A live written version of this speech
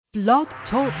Blog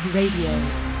Talk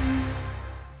Radio.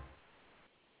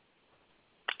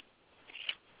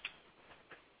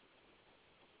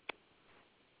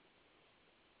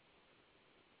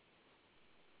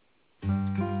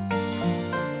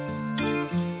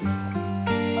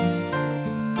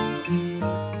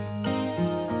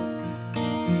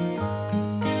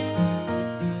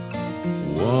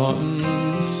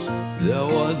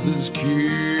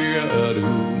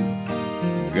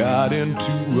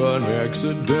 An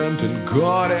accident and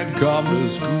couldn't come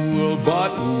to school,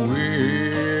 but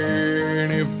when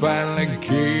he finally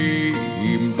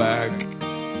came back,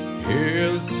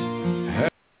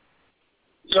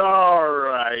 All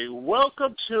right,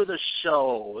 welcome to the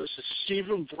show. This is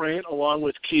Stephen Brandt along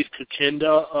with Keith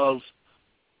Kakinda of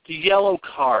the Yellow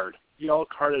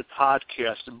Carded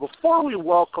podcast. And before we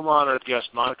welcome on our guest,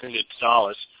 Monica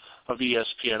Gonzalez of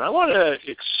ESPN, I want to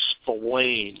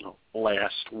explain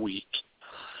last week.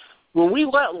 When we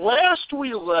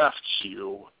left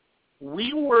you,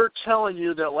 we were telling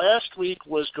you that last week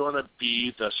was going to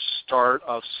be the start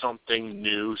of something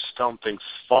new, something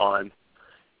fun,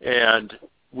 and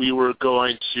we were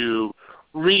going to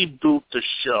reboot the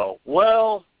show.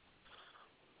 Well,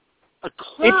 a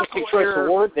interesting choice of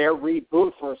word there,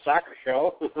 reboot for a soccer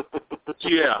show.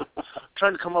 Yeah,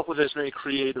 trying to come up with as many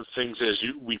creative things as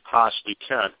we possibly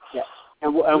can. Yeah,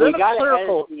 and we got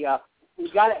to we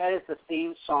got to edit the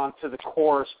theme song to the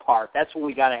chorus part. That's what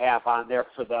we got to have on there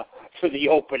for the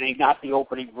opening, not the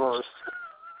opening verse.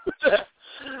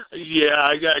 Yeah,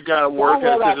 I got to work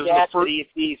on it.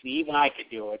 It's easy. Even I could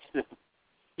do it.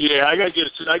 Yeah, I got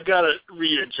to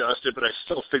readjust it, but I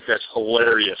still think that's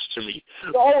hilarious to me.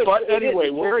 Oh, but anyway,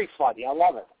 it's very funny. I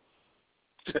love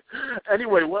it.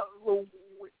 Anyway, well,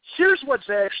 here's what's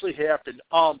actually happened.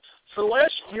 For the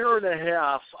last year and a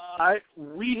half,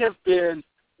 we have been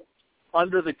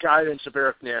under the guidance of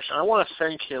Eric Nash. I want to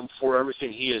thank him for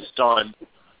everything he has done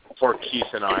for Keith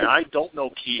and I. I don't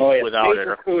know Keith without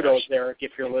Eric. Kudos, Eric,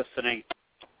 if you're listening.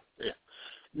 Yeah.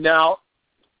 Now,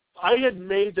 I had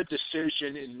made the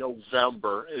decision in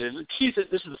November, and Keith,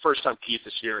 this is the first time Keith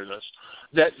is hearing this,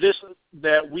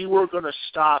 that we were going to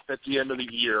stop at the end of the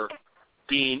year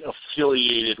being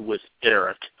affiliated with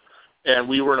Eric, and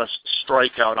we were going to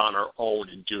strike out on our own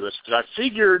and do this. Because I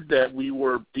figured that we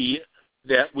were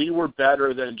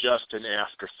better than just an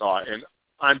afterthought. And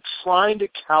I'm trying to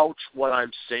couch what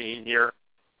I'm saying here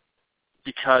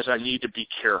because I need to be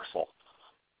careful.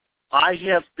 I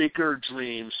have bigger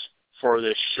dreams for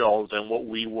this show than what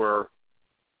we were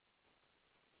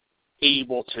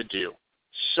able to do.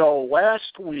 So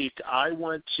last week I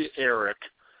went to Eric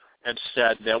and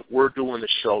said that we're doing the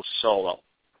show solo.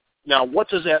 Now, what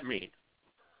does that mean?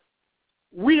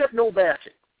 We have no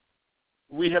backing.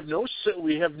 We have no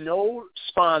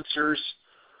sponsors.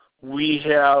 We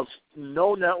have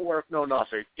no network, no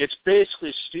nothing. It's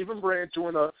basically Stephen Brandt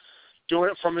doing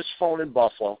it from his phone in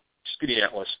Buffalo,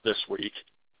 Skaneateles this week,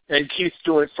 and Keith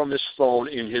doing it from his phone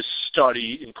in his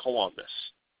study in Columbus.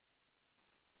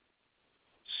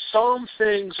 Some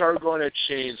things are going to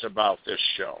change about this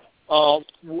show.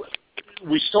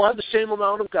 We still have the same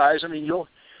amount of guys. I mean,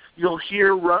 you'll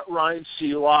hear Ryan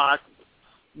Seelock,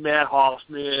 Matt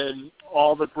Hoffman,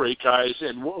 all the great guys,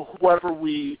 and whoever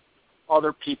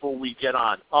other people we get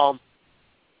on.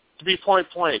 To be point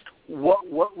blank, what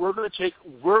we're going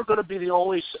to be the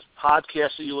only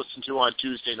podcast that you listen to on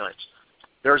Tuesday nights.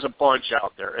 There's a bunch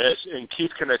out there, and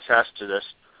Keith can attest to this.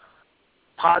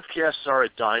 Podcasts are a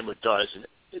dime a dozen.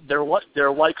 They're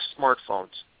like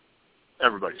smartphones.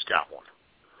 Everybody's got one.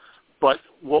 But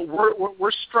what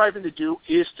we're striving to do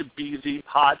is to be the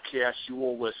podcast you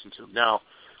will listen to. Now,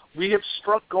 we have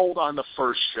struck gold on the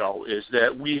first show, is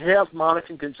that we have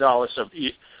Monica Gonzalez of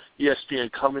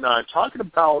ESPN coming on, talking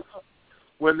about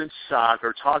women's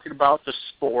soccer, talking about the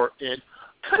sport, and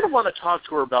kind of want to talk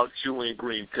to her about Julian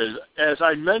Green, because as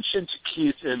I mentioned to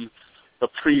Keith in the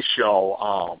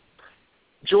pre-show,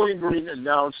 Julian Green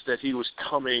announced that he was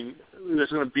coming,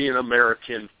 there's going to be an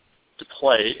American to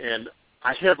play, and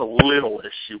I have a little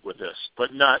issue with this,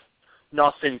 but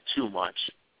nothing too much.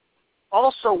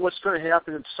 Also, what's going to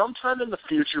happen sometime in the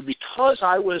future, because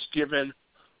I was given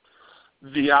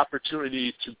the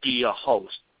opportunity to be a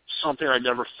host, something I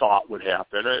never thought would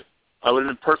happen. I would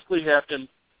have been perfectly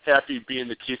happy being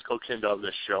the Keith Kakinda of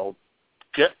this show,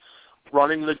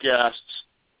 running the guests,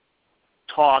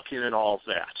 talking, and all of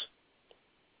that.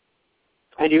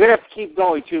 And you're going to have to keep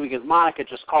going, too, because Monica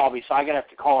just called me, so I'm going to have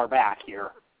to call her back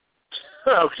here.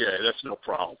 Okay, that's no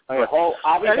problem. Okay,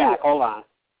 I'll be back. Hold on.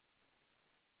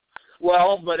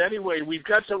 Well, but anyway, we've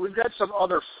got some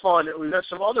other fun. We've got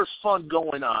some other fun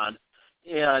going on,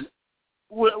 and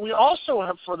we also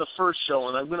have for the first show,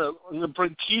 and I'm gonna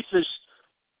bring Keith is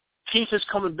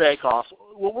coming back off.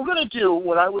 What we're gonna do,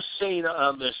 what I was saying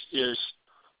on this is,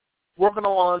 we're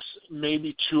gonna launch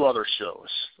maybe 2 other shows.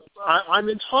 I'm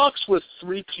in talks with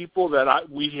 3 people that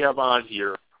we have on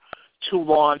here to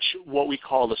launch what we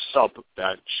call the sub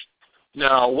bench.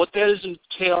 Now, what that is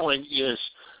entailing is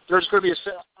there's going to be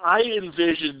I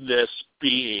envision this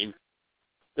being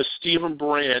the Stephen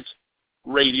Brandt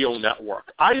radio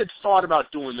network. I had thought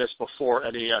about doing this before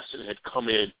NAS had come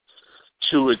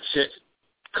into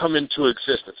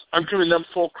existence. I'm giving them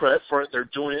full credit for it. They're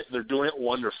doing it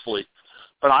wonderfully.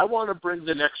 But I want to bring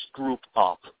the next group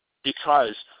up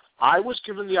because I was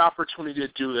given the opportunity to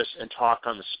do this and talk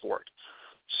on the sport.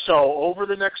 So over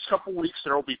the next couple weeks,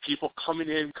 there will be people coming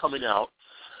in, coming out.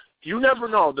 You never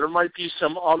know. There might be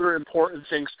some other important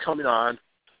things coming on.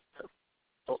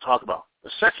 We'll talk about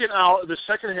the second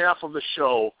half of the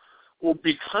show will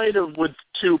be kind of with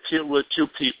two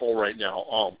people right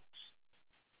now.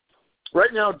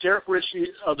 Right now, Dereky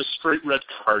Richey of the Straight Red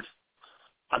Card.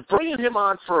 I'm bringing him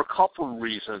on for a couple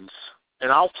reasons,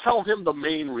 and I'll tell him the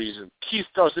main reason. Keith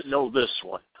doesn't know this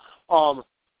one.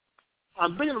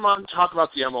 I'm bringing him on to talk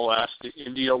about the MLS, the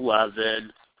Indy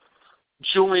 11,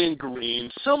 Julian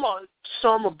Green, some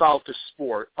about the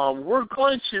sport. We're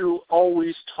going to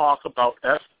always talk about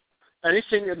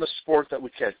anything in the sport that we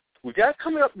can. We got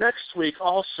coming up next week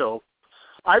also.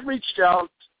 I reached out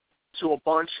to a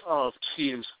bunch of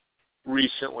teams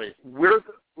recently. We're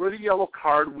the Yellow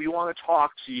Card. We want to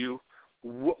talk to you.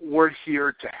 We're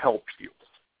here to help you.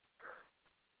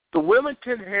 The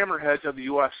Wilmington Hammerheads of the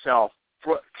USL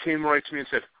came right to me and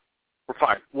said, "We're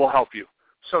fine. We'll help you."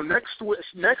 So next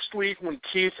week when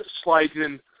Keith slides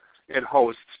in and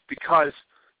hosts, because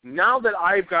now that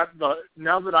I've got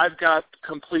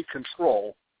complete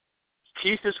control,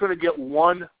 Keith is going to get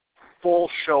one full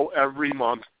show every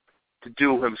month to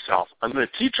do himself. I'm going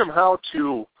to teach him how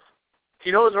to.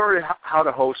 He knows already how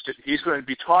to host it. He's going to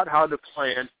be taught how to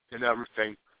plan and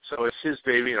everything. So it's his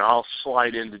baby, and I'll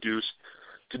slide in to do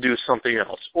something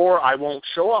else, or I won't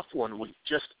show up one week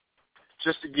just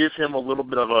to give him a little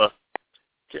bit of a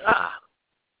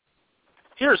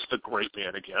here's the great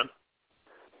man again.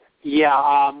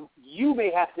 Yeah, you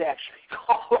may have to actually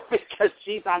call her because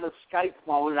she's on a Skype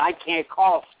phone, and I can't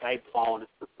call a Skype phone.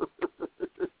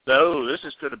 No, this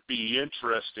is going to be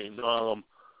interesting.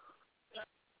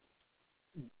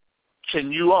 Can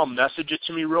you message it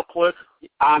to me real quick?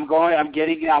 I'm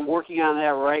working on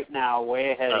that right now,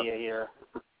 way ahead of you here.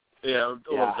 Yeah,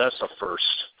 well, that's a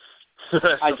first.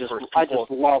 I just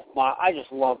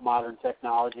love modern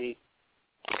technology.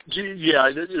 Yeah,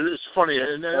 it's funny,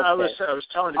 and okay. I was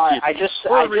telling Keith. I just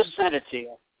sent it to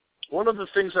you. One of the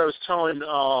things I was telling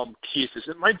Keith is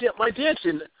that my dad's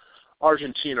in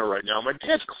Argentina right now. My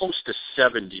dad's close to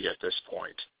 70 at this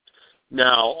point.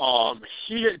 Now,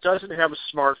 he doesn't have a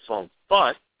smartphone,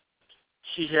 but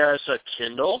he has a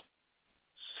Kindle,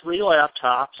 3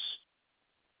 laptops,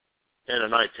 and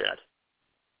an iPad.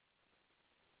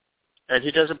 And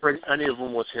he doesn't bring any of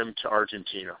them with him to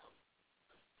Argentina.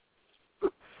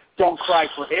 Don't cry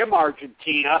for him,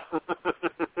 Argentina.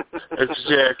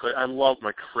 Exactly. I love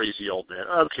my crazy old man.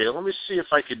 Okay, let me see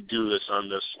if I could do this on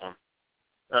this one.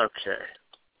 Okay.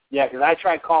 Yeah, because I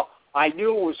tried call. I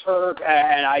knew it was her,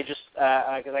 and I just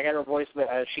because I got her voice.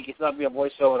 She sent me a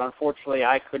voice note, and unfortunately,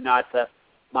 I could not.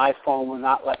 My phone would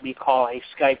not let me call a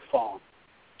Skype phone.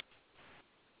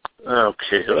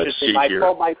 Okay, let's see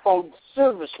here. My phone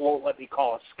service won't let me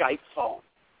call a Skype phone.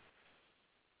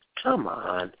 Come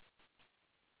on.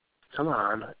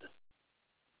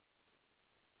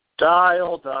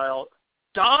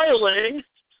 Dialing.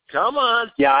 Come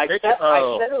on. Yeah, I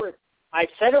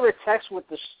sent her a text with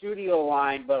the studio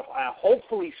line, but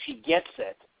hopefully she gets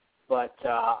it. But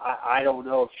I don't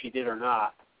know if she did or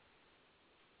not.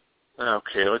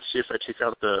 Okay, let's see if I take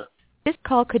out the... This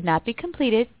call could not be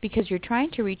completed because you're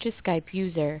trying to reach a Skype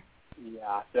user.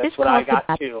 Yeah, that's what I got, too. This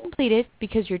call could not be completed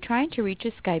because you're trying to reach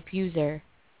a Skype user.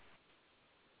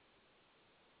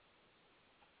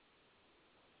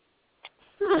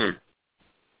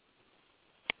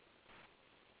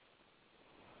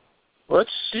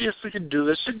 Let's see if we can do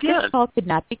this again. This call could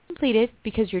not be completed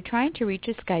because you're trying to reach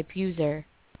a Skype user.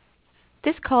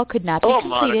 This call could not be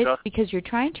completed Monica. because you're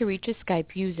trying to reach a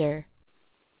Skype user.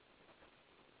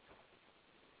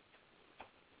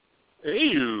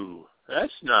 Ew,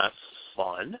 that's not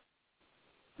fun.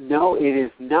 No, it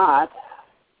is not.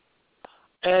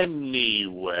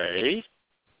 Anyway,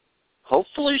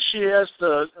 hopefully she has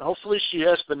the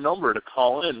number to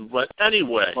call in. But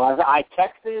anyway, well, I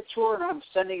texted it to her, and I'm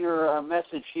sending her a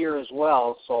message here as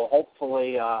well. So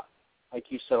hopefully like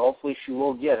you said, hopefully she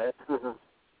will get it.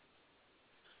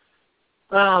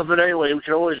 But anyway, we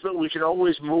can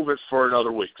always move it for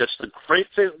another week. That's the great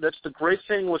thing. That's the great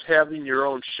thing with having your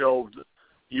own show.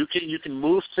 You can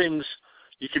move things.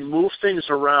 You can move things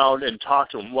around and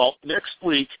talk to them. Well, next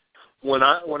week when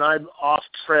I'm off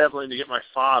traveling to get my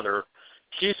father,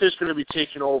 Keith is going to be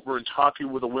taking over and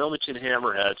talking with the Wilmington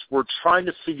Hammerheads. We're trying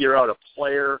to figure out a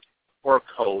player or a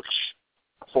coach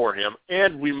for him,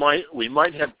 and we might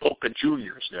have Boca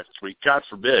Juniors next week. God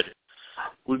forbid.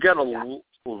 We've got a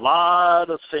lot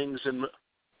of things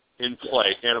in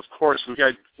play, and of course we've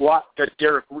got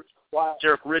Dereky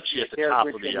Richey at the top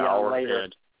of the hour.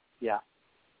 And yeah.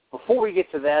 Before we get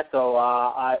to that,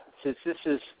 though, since this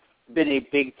has been a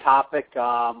big topic,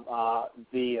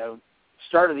 the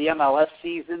start of the MLS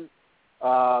season,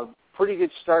 pretty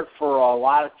good start for a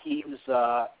lot of teams,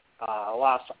 a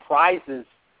lot of surprises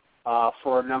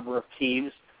for a number of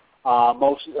teams. One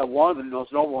of the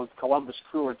most notable ones, Columbus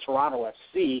Crew and Toronto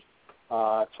FC.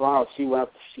 Toronto FC went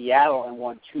up to Seattle and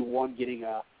won 2-1, getting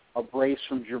a brace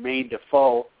from Jermaine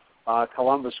Defoe.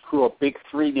 Columbus Crew, a big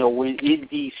 3-0 win in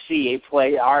D.C. They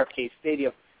play RFK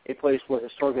Stadium, a place where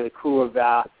historically the Crew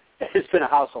have it's been a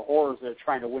house of horrors. They're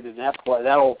trying to win in that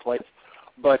old place.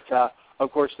 But,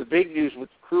 of course, the big news with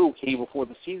the Crew came before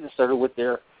the season started with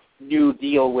their new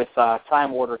deal with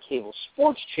Time Warner Cable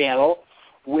Sports Channel,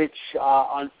 which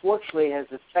unfortunately has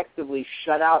effectively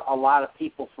shut out a lot of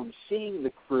people from seeing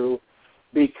the Crew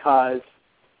because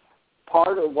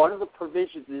one of the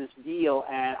provisions of this deal,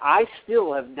 and I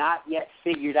still have not yet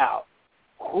figured out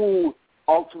who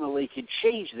ultimately can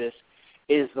change this,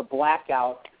 is the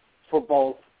blackout for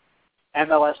both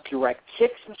MLS Direct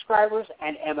Kick subscribers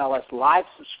and MLS Live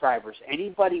subscribers.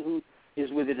 Anybody who is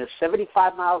within a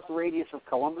 75 miles radius of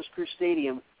Columbus Crew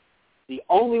Stadium, the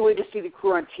only way to see the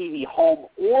Crew on TV, home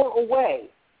or away,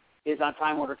 is on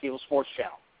Time Warner Cable Sports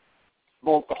Channel.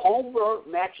 Both the home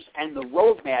matches and the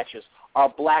road matches are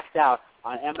blacked out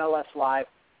on MLS Live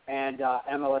and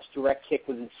MLS Direct Kick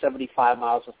within 75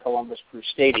 miles of Columbus Crew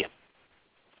Stadium.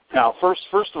 Now, first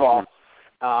of all,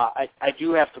 I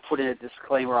do have to put in a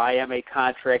disclaimer. I am a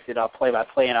contracted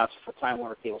play-by-play announcer for Time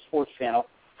Warner Cable Sports Channel.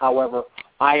 However,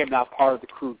 I am not part of the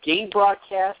Crew game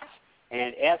broadcasts,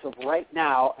 and as of right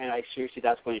now, and I seriously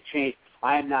that's going to change,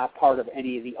 I am not part of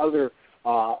any of the other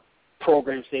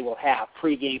programs they will have,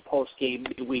 pre-game, post-game,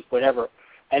 midweek, whatever.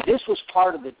 And this was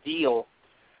part of the deal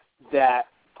that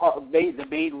the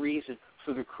main reason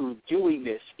for the Crew doing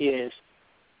this is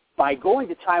by going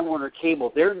to Time Warner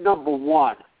Cable, they're number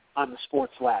one on the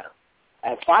sports ladder.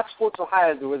 At Fox Sports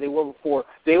Ohio, where they were before,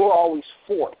 they were always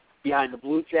fourth behind the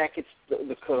Blue Jackets,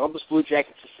 the Columbus Blue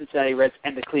Jackets, the Cincinnati Reds,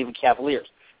 and the Cleveland Cavaliers.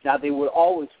 Now, they would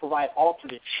always provide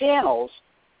alternate channels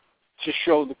to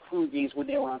show the Crew games when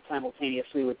they were on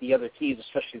simultaneously with the other teams,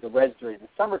 especially the Reds during the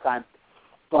summertime.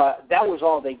 But that was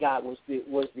all they got was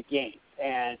the game.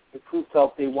 And the Crew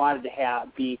felt they wanted to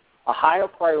be a higher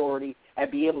priority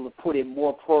and be able to put in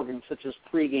more programs such as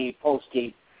pregame,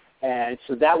 postgame. And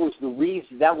so that was the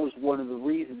reason. That was one of the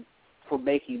reasons for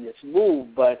making this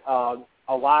move. But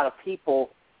a lot of people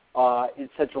in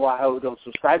Central Ohio who don't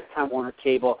subscribe to Time Warner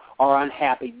Cable are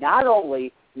unhappy not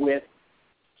only with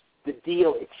the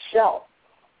deal itself,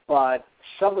 but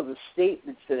some of the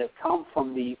statements that have come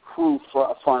from the Crew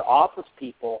front office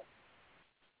people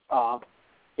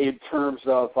in terms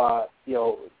of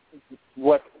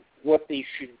what they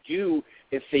should do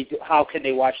if they do, how can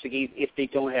they watch the game if they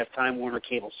don't have Time Warner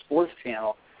Cable Sports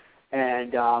Channel.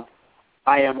 And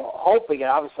I am hoping, and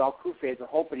obviously all Crew fans are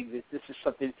hoping, that this is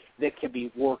something that can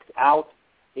be worked out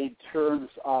in terms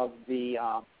of the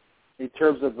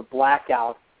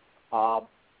blackout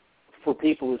for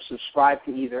people who subscribe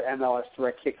to either MLS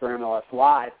Direct Kick or MLS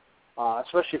Live,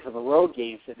 especially for the road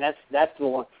games. And that's the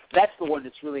one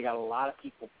that's really got a lot of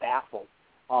people baffled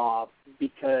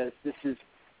because this is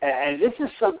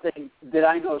something that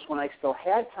I noticed when I still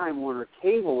had Time Warner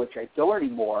Cable, which I don't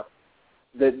anymore,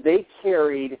 that they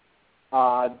carried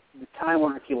the Time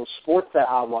Warner Cable Sports out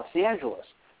of Los Angeles.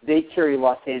 They carry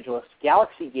Los Angeles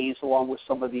Galaxy games along with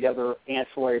some of the other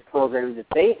ancillary programming that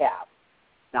they have.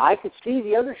 Now, I could see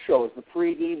the other shows, the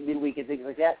pregame, midweek, and things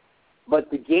like that, but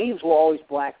the games were always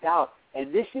blacked out,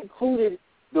 and this included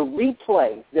the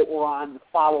replays that were on the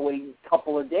following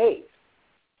couple of days.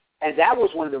 And that was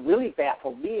one that really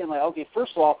baffled me. I'm like, okay,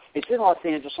 first of all, it's in Los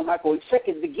Angeles, I'm not going.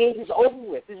 Second, the game is over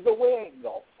with. There's no way I can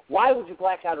go. Why would you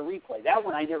black out a replay? That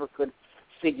one I never could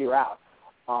figure out.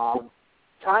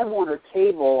 Time Warner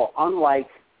Cable, unlike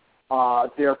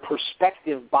their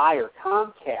prospective buyer,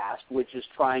 Comcast, which is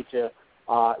trying to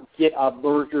get a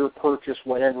merger, purchase,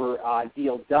 whatever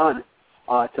deal done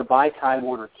to buy Time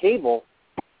Warner Cable,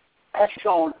 has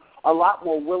shown a lot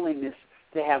more willingness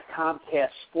to have Comcast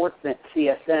Sportsnet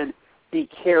CSN be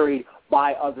carried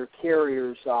by other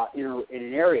carriers in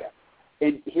an area.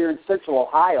 And here in Central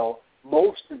Ohio,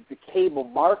 most of the cable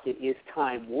market is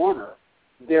Time Warner.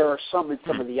 There are some in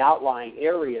some of the outlying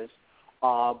areas,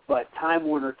 but Time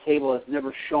Warner Cable has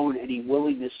never shown any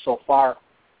willingness so far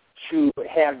to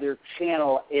have their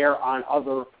channel air on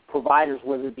other providers,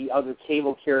 whether it be other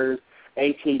cable carriers,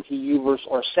 AT&T, Uverse,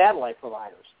 or satellite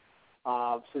providers.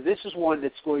 So this is one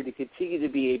that's going to continue to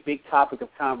be a big topic of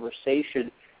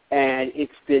conversation, and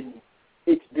it's been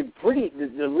pretty.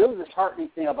 The real disheartening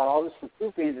thing about all this for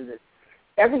Crew fans is that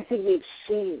everything they've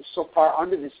seen so far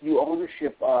under this new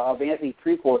ownership of Anthony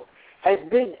Precourt has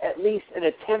been at least an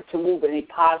attempt to move in a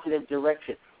positive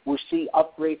direction. We're seeing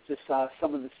upgrades to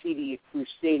some of the seating at Crew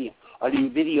Stadium. A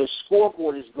new video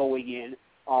scoreboard is going in,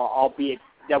 albeit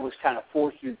that was kind of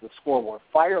forced through the scoreboard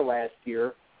fire last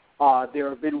year. There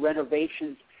have been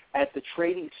renovations at the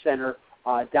training center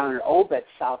down in Obet,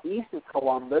 southeast of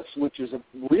Columbus, which is a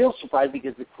real surprise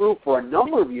because the Crew, for a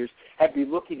number of years, have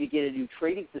been looking to get a new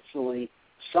training facility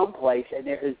someplace, and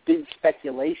there has been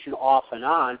speculation off and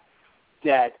on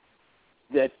that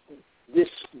the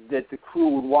Crew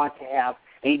would want to have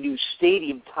a new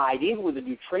stadium tied in with a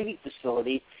new training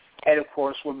facility. And, of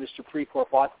course, when Mr. Precourt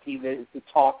bought the team, the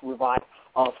talk revived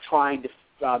of trying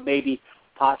to maybe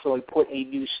possibly put a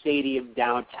new stadium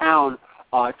downtown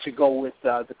to go with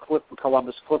the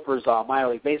Columbus Clippers minor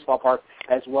league baseball park,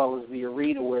 as well as the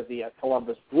arena where the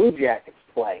Columbus Blue Jackets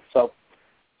play. So,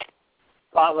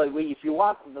 if you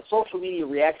want, the social media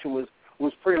reaction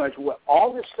was pretty much what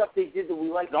all this stuff they did that we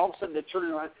liked, and all of a sudden they're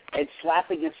turning around and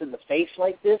slapping us in the face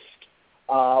like this,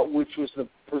 which was the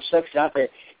perception out there.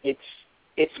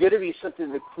 It's going to be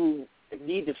something the Crew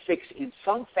need to fix in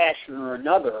some fashion or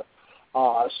another,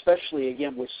 especially,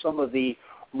 again, with some of the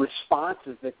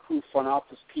responses that Crew front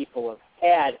office people have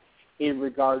had in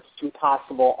regards to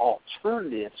possible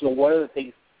alternatives. So one of the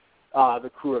things the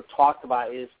Crew have talked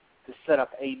about is to set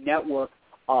up a network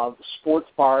of sports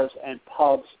bars and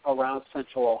pubs around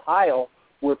Central Ohio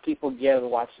where people gather to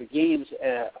watch the games.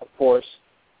 Of course,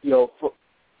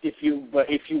 if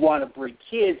you want to bring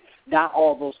kids, not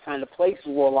all those kind of places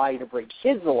will allow you to bring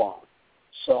kids along.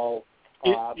 So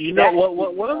one of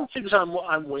the things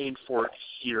I'm waiting for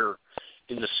here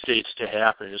in the States to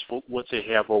happen is what they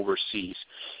have overseas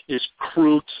is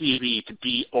Crew TV to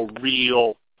be a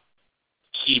real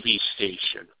TV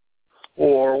station,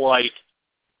 or like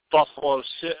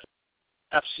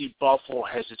FC Buffalo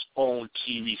has its own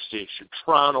TV station,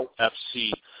 Toronto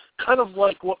FC, kind of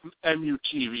like what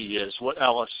MUTV is, what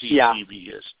LFC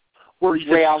TV is, where you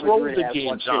can throw the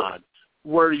games on,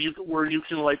 where you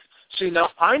can like see. Now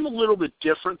I'm a little bit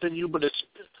different than you, but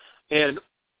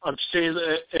I'm saying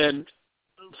that, and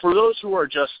for those who are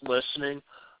just listening,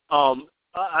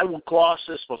 I will gloss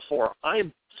this before. I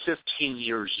am 15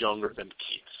 years younger than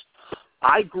Keith.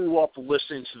 I grew up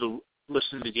listening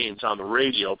to games on the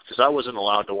radio because I wasn't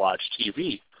allowed to watch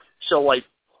TV. So, like,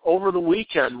 over the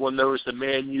weekend when there was the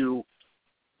Man U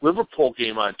Liverpool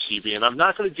game on TV, and I'm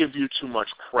not going to give you too much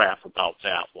crap about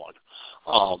that one.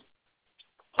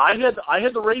 I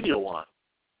had the radio on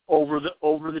over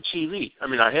the TV. I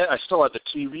mean, I still had the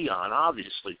TV on,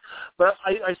 obviously, but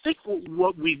I think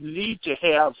what we need to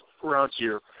have around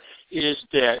here is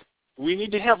that we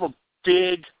need to have a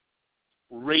big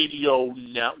radio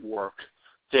network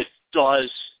that does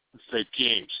the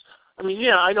games. I mean,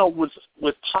 yeah, I know with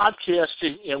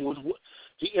podcasting and with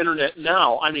the internet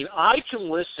now, I mean, I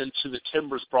can listen to the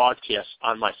Timbers broadcast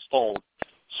on my phone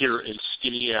here in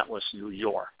Skaneateles, New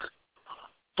York.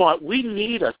 But we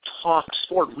need a talk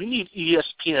sport. We need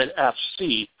ESPN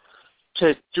FC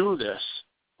to do this,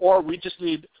 or we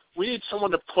need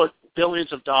someone to put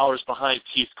billions of dollars behind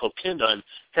Keith Kokinda and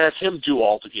have him do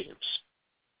all the games.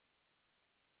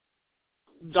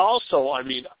 Also, I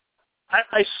mean,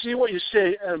 I see what you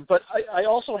say, but I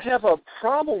also have a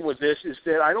problem with this is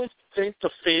that I don't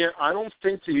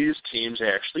think these teams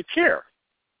actually care.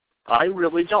 I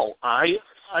really don't. I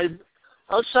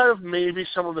outside of maybe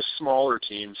some of the smaller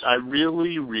teams, I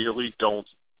really, really don't.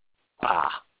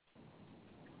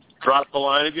 Drop the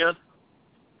line again?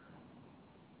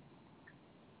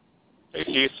 Hey,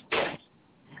 Keith.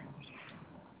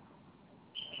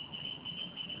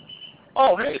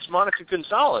 Oh, hey, it's Monica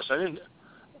Gonzalez.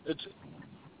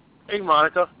 Hey,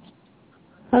 Monica.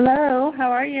 Hello,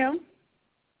 how are you?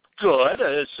 Good.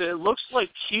 It looks like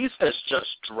Keith has just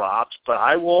dropped, but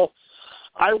I will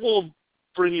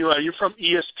bring you out. You're from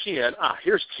ESPN.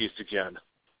 Here's Keith again.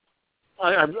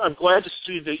 I'm glad to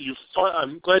see that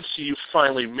I'm glad to see you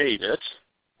finally made it.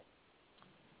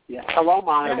 Yeah. Hello,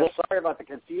 Monica. Well, sorry about the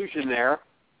confusion there.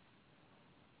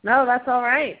 No, that's all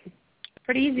right.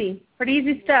 Pretty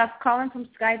easy stuff. Calling from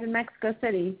skies in Mexico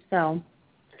City, so.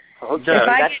 Okay,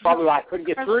 that's probably why I couldn't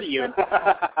get through to you.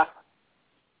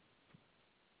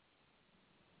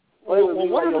 Well,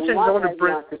 one of the things I want to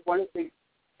bring...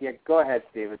 Yeah, go ahead,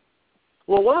 Stephen.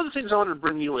 Well, one of the things I wanted to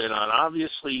bring you in on,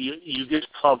 obviously, you get to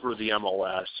cover the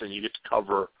MLS and you get to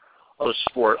cover a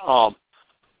sport.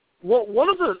 One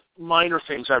of the minor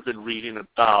things I've been reading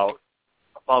about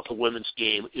the women's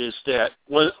game is that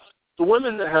when the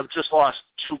women have just lost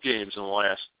 2 games in the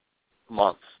last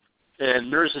month,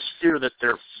 and there's this fear that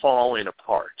they're falling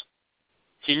apart.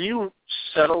 Can you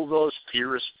settle those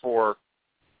fears for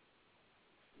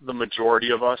the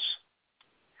majority of us?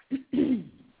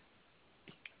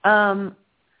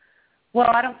 Well,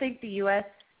 I don't think the U.S.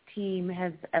 team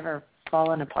has ever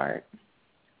fallen apart,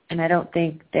 and I don't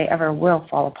think they ever will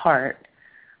fall apart.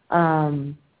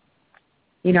 I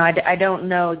don't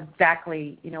know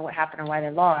exactly, what happened or why they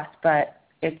lost, but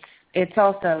it's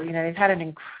also, they've had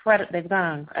they've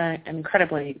gone on an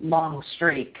incredibly long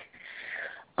streak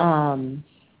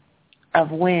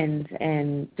of wins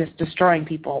and just destroying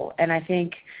people, and I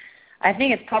think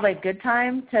it's probably a good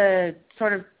time to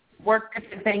sort of work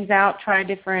different things out, try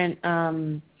different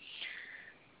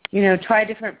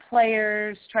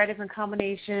players, try different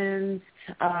combinations.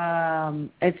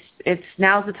 It's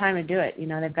now's the time to do it.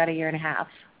 They've got a year and a half,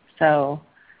 so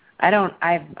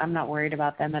I'm not worried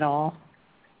about them at all.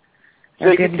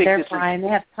 They're good. They're fine. They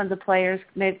have tons of players,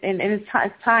 and it's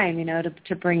time,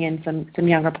 to bring in some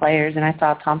younger players. And I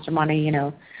saw Tom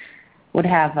Sermani, would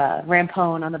have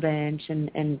Rampone on the bench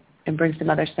and bring some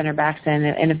other center backs in.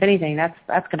 And if anything, that's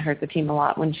going to hurt the team a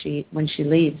lot when she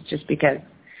leaves, just because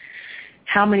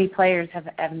how many players have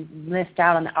missed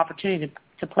out on the opportunity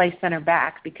to play center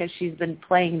back because she's been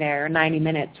playing there 90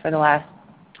 minutes for the last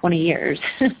 20 years.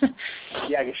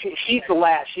 Yeah, she's the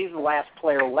last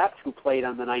player left who played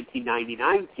on the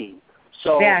 1999 team.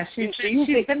 So yeah, she's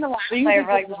been the last player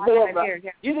for like 5 years.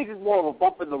 Yeah. You think it's more of a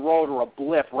bump in the road or a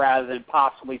blip rather than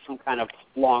possibly some kind of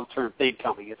long-term thing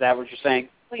coming? Is that what you're saying?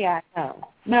 Well, yeah, no.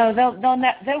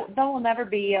 There will never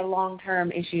be a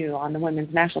long-term issue on the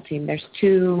women's national team. There's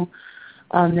too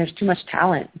much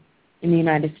talent in the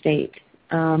United States.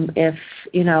 If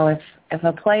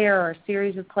a player or a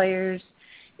series of players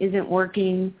isn't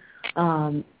working,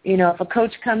 if a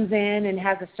coach comes in and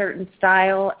has a certain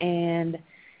style and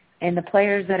the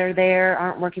players that are there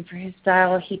aren't working for his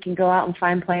style, he can go out and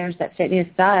find players that fit his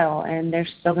style, and there's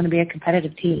still going to be a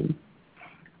competitive team.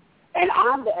 And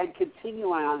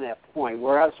continuing on that point,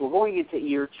 whereas we're going into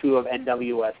year 2 of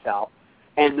NWSL,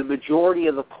 and the majority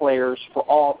of the players for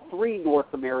all 3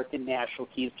 North American national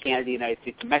teams, Canada, United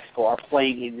States, and Mexico, are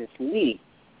playing in this league.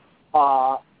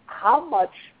 How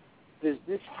much does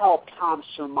this help Tom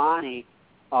Sermani,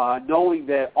 knowing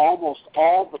that almost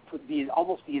the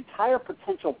entire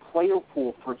potential player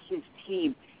pool for his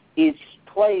team is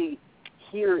playing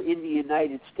here in the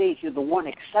United States? The one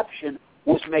exception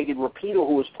was Megan Rapinoe,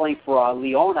 who was playing for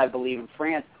Lyon, I believe, in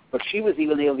France, but she was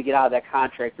even able to get out of that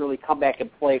contract, really come back and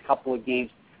play a couple of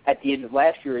games at the end of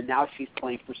last year, and now she's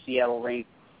playing for Seattle Reign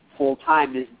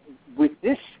full-time. With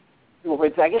this,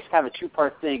 it's, I guess, kind of a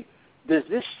 2-part thing. Does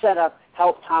this setup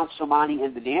help Tom Sermani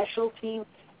and the national team?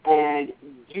 And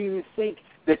do you think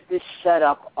that this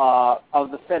setup of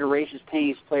the federations paying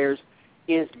these players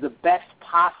is the best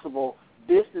possible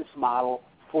business model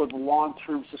for the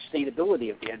long-term sustainability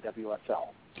of the NWSL?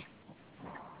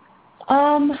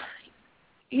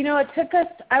 It took us.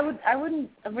 I wouldn't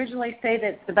originally say that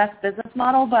it's the best business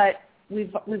model, but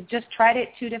we've just tried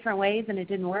it 2 different ways and it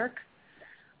didn't work.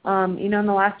 In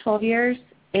the last 12 years,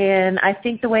 and I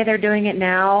think the way they're doing it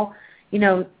now,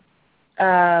 U.S.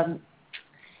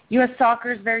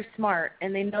 soccer is very smart,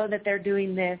 and they know that they're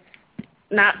doing this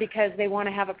not because they want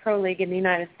to have a pro league in the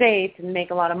United States and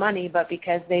make a lot of money, but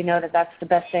because they know that that's the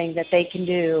best thing that they can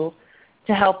do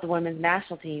to help the women's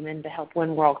national team and to help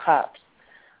win World Cups.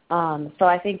 So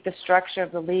I think the structure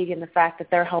of the league and the fact that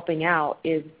they're helping out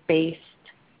is based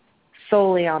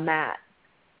solely on that.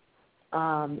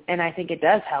 And I think it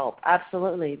does help,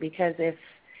 absolutely, because if,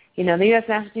 the U.S.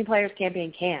 national team players can't be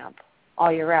in camp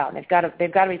all year round. They've got to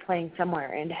be playing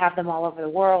somewhere, and to have them all over the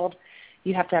world,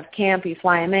 you have to have camp, you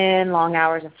fly them in, long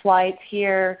hours of flights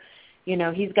here.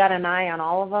 He's got an eye on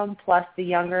all of them, plus the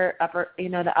younger,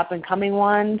 the up-and-coming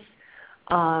ones.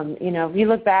 If you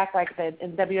look back, like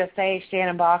in WSA,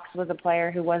 Shannon Box was a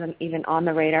player who wasn't even on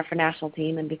the radar for national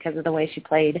team, and because of the way she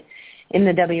played in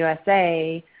the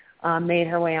WSA, made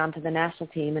her way onto the national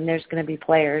team. And there's going to be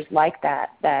players like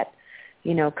that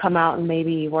come out and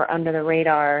maybe were under the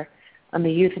radar on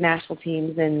the youth national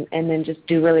teams and then just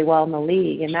do really well in the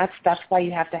league. And that's why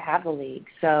you have to have the league.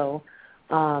 So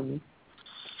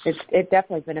it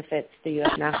definitely benefits the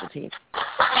U.S. national team.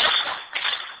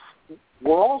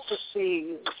 We're also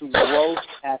seeing some growth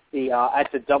at the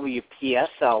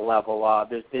WPSL level.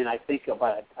 There's been, I think,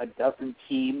 about a dozen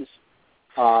teams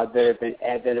that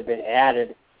have been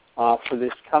added for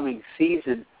this coming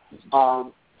season.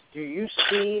 Do you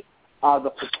see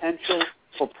the potential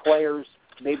for players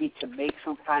maybe to make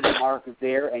some kind of mark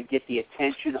there and get the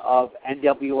attention of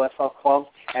NWSL clubs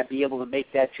and be able to make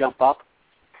that jump up?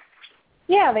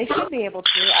 Yeah, they should be able to.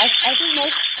 I think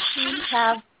most teams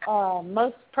have,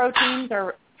 most pro teams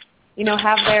or,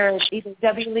 have their either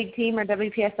W League team or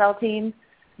WPSL team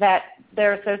that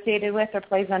they're associated with or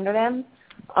plays under them.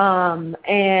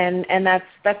 And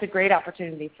that's a great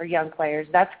opportunity for young players.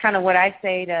 That's kind of what I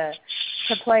say to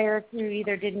players who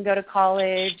either didn't go to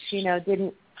college,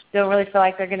 don't really feel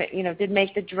like they're going to, didn't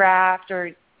make the draft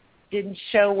or didn't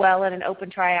show well at an open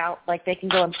tryout, like they can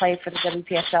go and play for the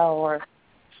WPSL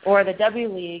or the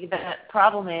W League. The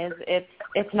problem is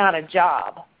it's not a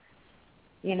job.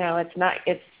 You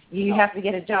have to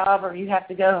get a job or you have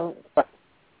to go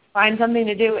find something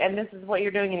to do, and this is what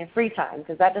you're doing in your free time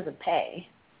because that doesn't pay.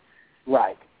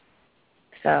 Right.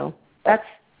 So that's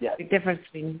the big difference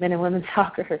between men and women's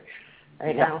soccer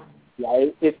right now. Yeah,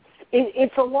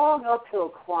 it's a long uphill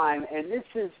climb, and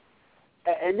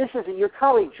your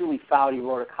colleague Julie Foudy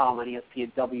wrote a column on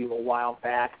ESPNW a while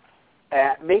back,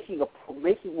 making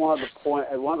one of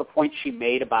the points she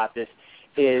made about this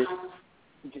is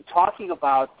talking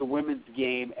about the women's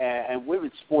game and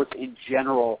women's sports in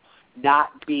general not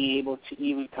being able to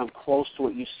even come close to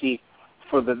what you see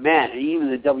for the men. And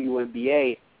even the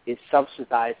WNBA is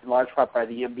subsidized in large part by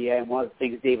the NBA. And one of the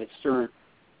things David Stern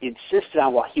insisted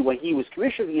on when he was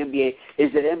commissioner of the NBA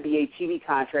is that NBA TV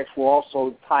contracts were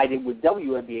also tied in with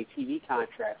WNBA TV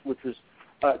contracts, which was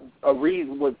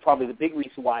probably the big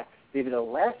reason why they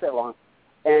didn't last that long.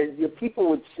 And people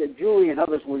would say, Julie and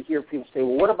others would hear people say,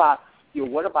 well, what about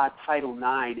Title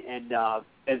IX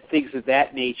and things of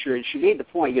that nature? And she made the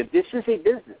point, this is a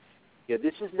business.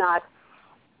 This is not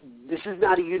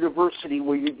a university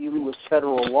where you're dealing with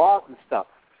federal laws and stuff.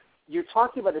 You're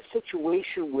talking about a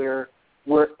situation where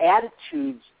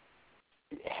attitudes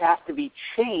have to be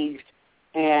changed,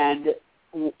 and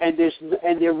there's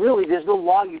no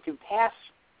law you can pass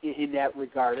in that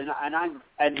regard. And I'm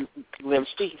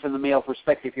speaking from the male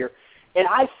perspective here, and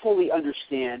I fully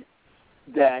understand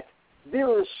that there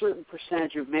are a certain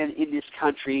percentage of men in this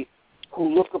country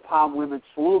who look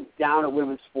down at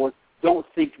women's sports, don't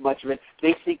think much of it.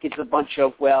 They think it's a bunch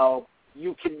of,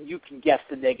 you can guess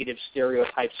the negative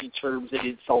stereotypes and terms and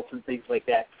insults and things like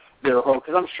that are heard,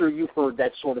 because I'm sure you've heard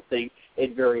that sort of thing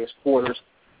in various quarters.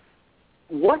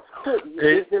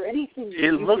 Is there anything?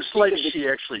 It looks like she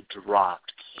actually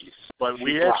dropped, Keith, but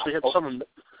we actually have someone.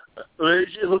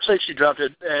 It looks like she dropped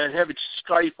it, and having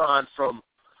Skype on from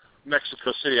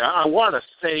Mexico City. I want to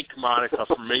thank Monica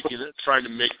for trying to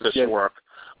make this work.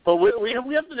 But we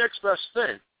have the next best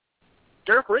thing.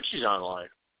 Dereky Richey's online.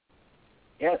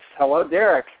 Yes, hello,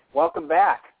 Derek. Welcome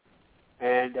back,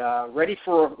 and ready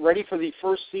for the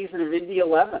first season of Indy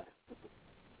 11.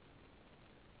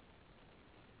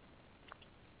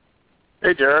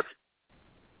 Hey, Derek.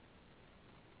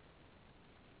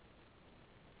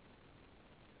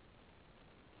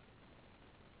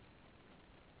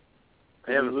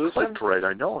 I haven't clicked right.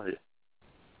 I know it.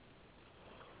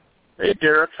 Hey,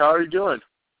 Derek, how are you doing?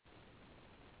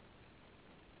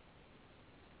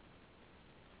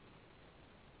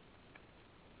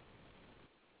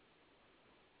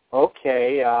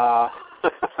 Okay,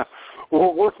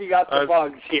 we're working out the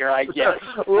bugs here, I guess.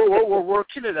 we're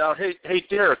working it out. Hey,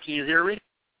 Derek, can you hear me?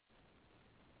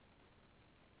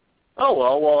 Oh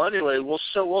well. Anyway, we'll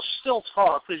still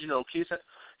talk because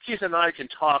Keith and I can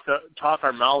talk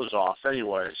our mouths off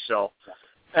anyway. So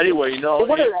anyway,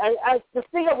 the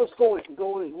thing I was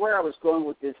where I was going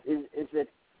with this is that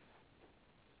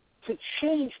to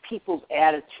change people's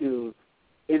attitude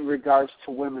in regards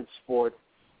to women's sport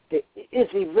is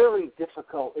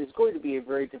going to be a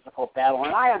very difficult battle.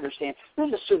 And I understand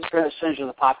there's a certain percentage of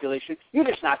the population you're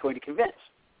just not going to convince.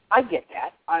 I get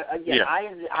that.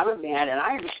 I'm a man, and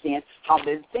I understand how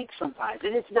men think sometimes.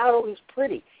 And it's not always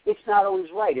pretty. It's not always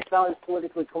right. It's not always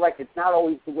politically correct. It's not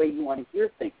always the way you want to hear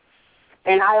things.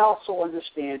 And I also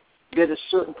understand that a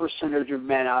certain percentage of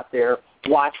men out there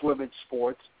watch women's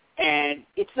sports, and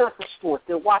it's not the sport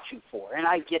they're watching for. And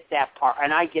I get that part,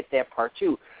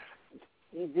 too.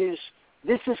 This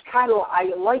is kind of,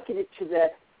 I liken it to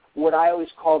that, what I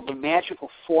always call the magical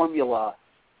formula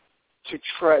to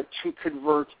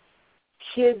convert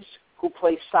kids who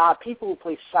play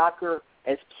soccer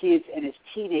as kids and as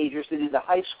teenagers and into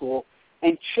high school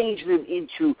and change them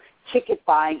into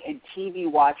ticket-buying and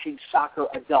TV-watching soccer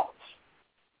adults.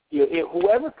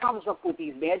 Whoever comes up with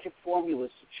these magic formulas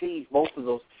to change both of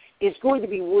those is going to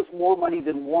be worth more money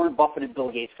than Warren Buffett and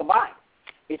Bill Gates combined.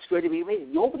 It's going to be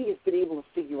amazing. Nobody has been able to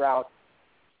figure out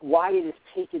why it has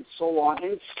taken so long,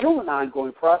 and it's still an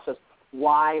ongoing process,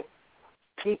 why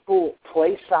people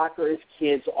play soccer as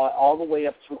kids all the way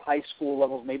up through high school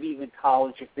levels, maybe even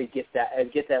college if they get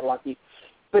that lucky,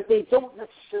 but they don't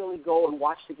necessarily go and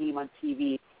watch the game on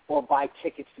TV or buy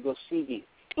tickets to go see games.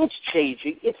 It's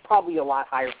changing. It's probably a lot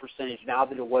higher percentage now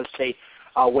than it was, say,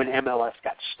 when MLS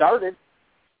got started.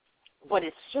 But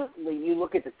it's certainly, you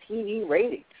look at the TV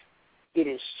ratings, it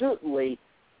is certainly,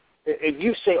 if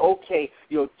you say, okay,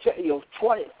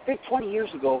 20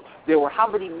 years ago, there were how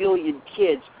many million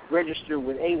kids registered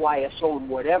with AYSO and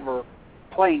whatever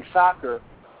playing soccer,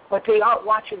 but they aren't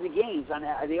watching the games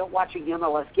they aren't watching the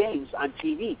MLS games on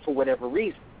TV for whatever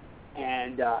reason.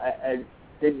 And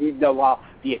while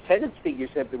the attendance figures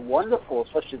have been wonderful,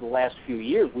 especially the last few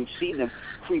years, we've seen them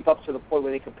creep up to the point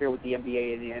where they compare with the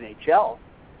NBA and the NHL.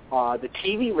 The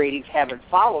TV ratings haven't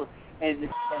followed, and the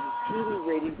TV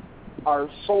ratings are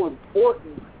so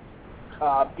important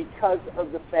because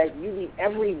of the fact you need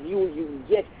every viewer you can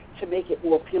get to make it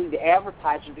more appealing to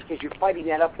advertisers, because you're fighting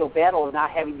that uphill battle of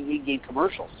not having the in-game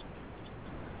commercials.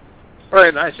 All right,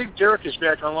 and I think Derek is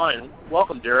back online.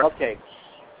 Welcome, Derek. Okay.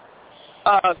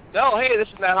 Hey, this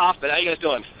is Matt Hoffman. How you guys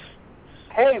doing?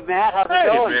 Hey, Matt. How's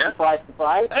it going? Man.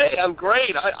 Surprise. Hey, I'm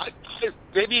great. I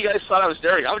maybe you guys thought I was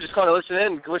Derek. I was just calling to listen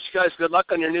in. Wish you guys good luck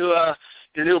on your new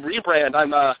rebrand.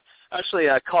 I'm actually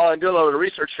doing a little bit of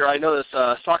research here. I know this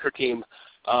soccer team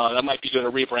that might be doing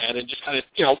a rebrand, and just kind of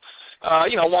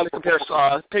want to compare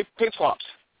paint swaps.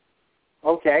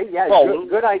 Okay, yeah,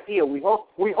 good idea. We hope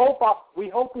we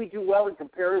do well in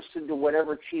comparison to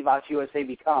whatever Chivas USA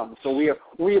becomes. So we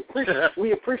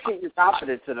appreciate your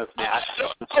confidence in us, Matt.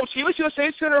 Chivas USA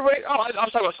is going to wait. I was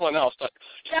talking about someone else, but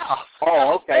yeah.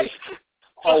 Oh, okay.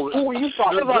 Who were you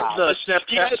talking about? The Snapchat.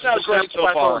 You guys sound great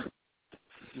so far.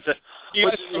 How you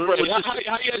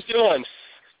guys doing?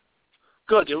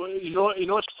 Good. You know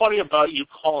what's funny about you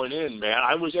calling in, man?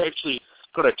 I was actually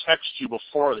going to text you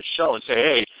before the show and say,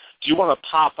 hey, do you want to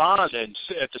pop on and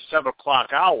sit at the 7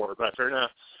 o'clock hour? But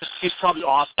he's probably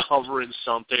off covering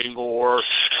something, or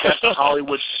at the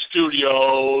Hollywood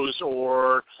studios,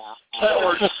 or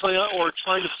trying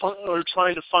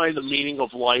to find the meaning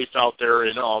of life out there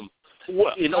in Orange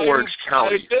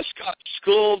County. I just got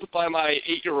schooled by my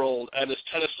 8-year-old at his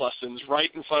tennis lessons right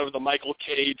in front of the Michael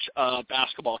Cage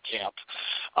basketball camp.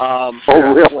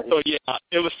 Really? So yeah,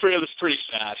 it was pretty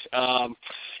sad.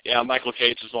 Michael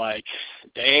Cage is like,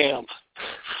 damn.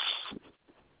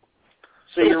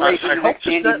 So you're raising the next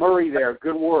Andy Murray there.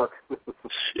 Good work.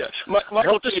 Yeah,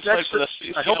 Michael Cage plays for the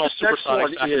Seattle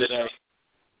Supersonics back in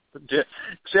the day.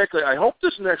 Exactly. I hope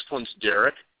this next one's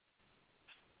Derek.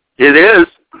 It is.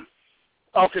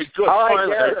 Okay, good. All right,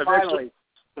 Derek,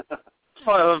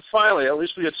 finally, at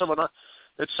least we had someone on.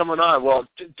 Well,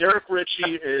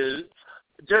 Dereky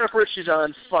Richey's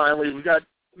on finally. We've got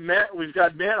Matt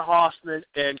Hoffman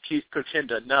and Keith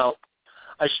Kokinda. Now,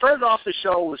 I started off the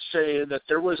show with saying that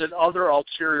there was another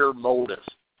ulterior motive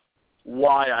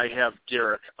why I have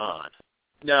Derek on.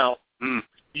 Now, and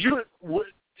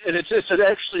it's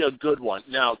actually a good one.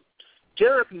 Now,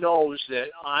 Derek knows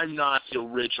that I'm not the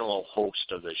original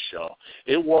host of this show.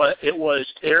 It was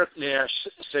Eric Nash,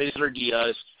 Cesar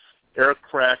Diaz, Eric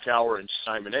Krakauer, and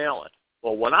Simon Allen.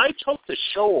 Well, when I took the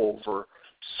show over,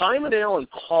 Simon Allen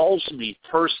calls me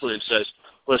personally and says,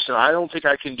 listen, I don't think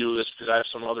I can do this because I have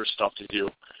some other stuff to do.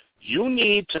 You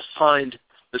need to find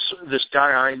this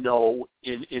guy I know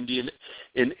in Indiana.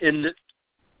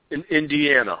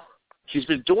 He's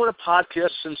been doing a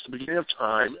podcast since the beginning of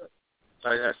time.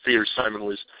 I figured Simon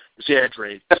was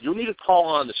exaggerating. You need to call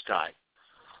on this guy.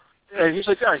 And he's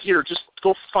like, here, just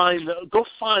go find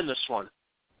this one.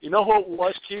 You know who it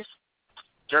was, Keith?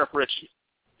 Dereky Richey.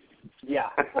 Yeah.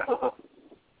 It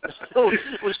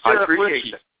was Dereky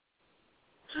Richey.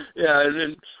 Yeah,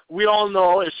 and we all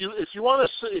know if you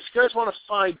guys want to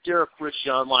find Dereky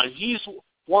Richey online, he's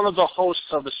one of the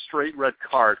hosts of the Straight Red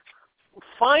Card.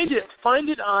 Find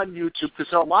it on YouTube,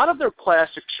 because a lot of their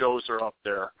classic shows are up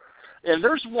there. And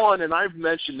there's one, and I've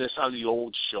mentioned this on the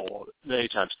old show many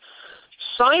times.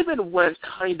 Simon went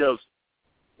kind of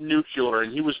nuclear,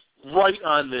 and he was right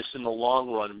on this in the long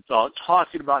run, about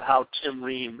talking about how Tim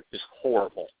Ream is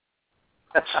horrible.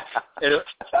 Yeah.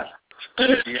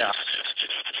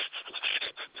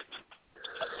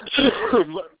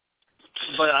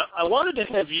 I wanted to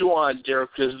have you on, Derek,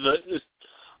 because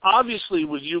obviously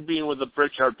with you being with the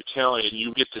Brickyard Battalion,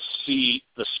 you get to see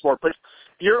the sport, but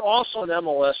you're also an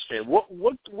MLS fan.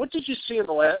 What did you see in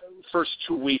the first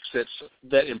 2 weeks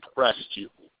that impressed you?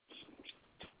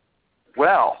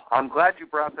 Well, I'm glad you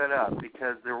brought that up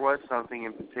because there was something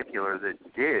in particular that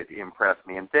did impress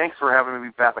me. And thanks for having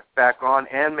me back on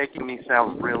and making me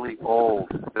sound really old,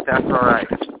 but that's all right.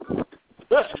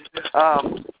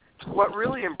 What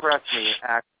really impressed me,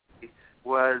 actually,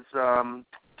 was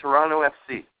Toronto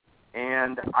FC.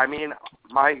 And, I mean,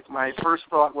 my first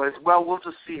thought was, well, we'll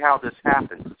just see how this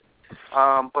happens.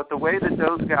 But the way that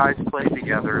those guys played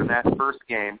together in that first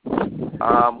game,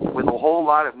 with a whole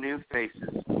lot of new faces,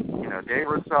 you know, De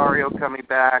Rosario coming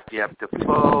back, you have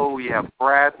Defoe, you have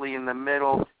Bradley in the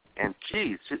middle, and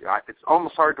geez, it's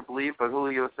almost hard to believe, but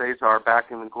Julio Cesar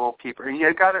back in the goalkeeper. And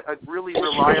you got a really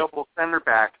reliable center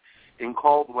back in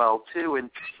Caldwell, too, and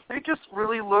they just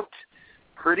really looked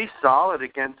pretty solid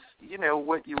against, you know,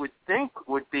 what you would think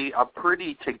would be a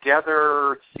pretty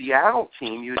together Seattle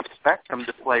team. You'd expect them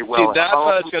to play well. See, that's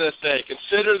what I was going to say.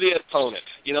 Consider the opponent.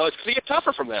 You know, it's going to get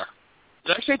tougher from there.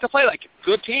 They actually have to play like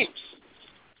good teams.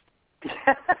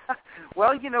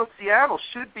 Well, you know, Seattle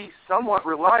should be somewhat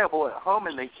reliable at home,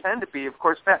 and they tend to be. Of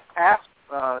course, that pass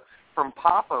from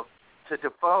Papa to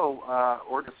Defoe,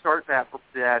 or to start that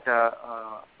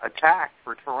attack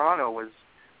for Toronto was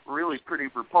really pretty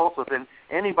repulsive. And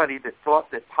anybody that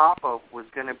thought that Papa was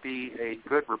going to be a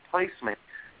good replacement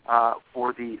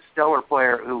for the stellar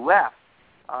player who left,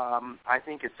 I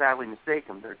think is sadly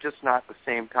mistaken. They're just not the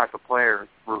same type of player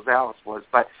Rosales was.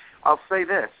 But I'll say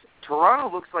this.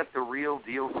 Toronto looks like the real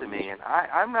deal to me, and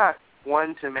I'm not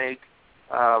one to make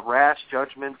rash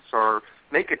judgments or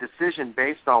make a decision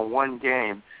based on one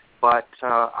game, but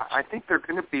I think they're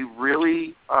going to be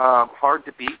really hard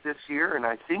to beat this year, and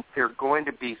I think they're going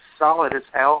to be solid as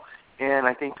hell, and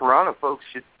I think Toronto folks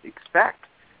should expect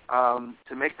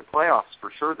to make the playoffs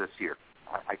for sure this year.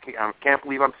 I can't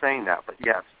believe I'm saying that, but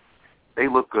yes, they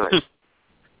look good.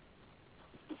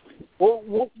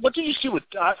 Well, what did you see with?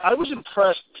 I was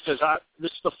impressed because this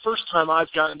is the first time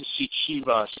I've gotten to see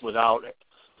Chivas without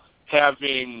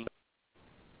having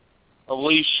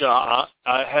Alicia's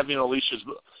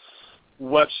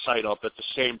website up at the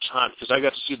same time, because I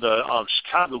got to see the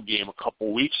Chicago game a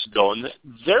couple weeks ago, and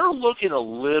they're looking a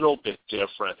little bit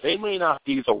different. They may not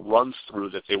be the run-through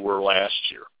that they were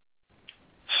last year.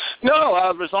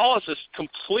 No, Gonzalez is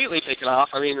completely taken off.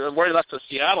 I mean, where he left to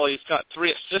Seattle, he's got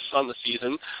 3 assists on the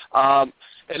season.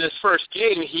 In his first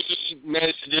game, he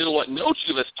managed to do what no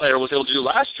Chivas player was able to do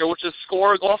last year, which is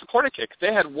score a goal off a corner kick.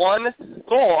 They had 1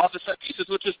 goal off the set pieces,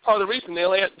 which is part of the reason they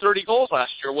only had 30 goals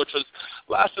last year, which was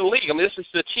last in the league. I mean, this is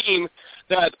the team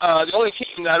that the only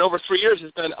team that over 3 years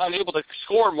has been unable to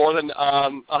score more than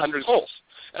 100 goals.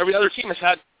 Every other team has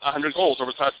had 100 goals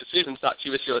over the past 2 seasons, not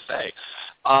Chivas USA,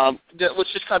 which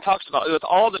just kind of talks about with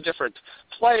all the different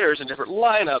players and different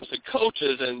lineups and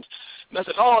coaches and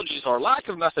methodologies or lack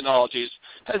of methodologies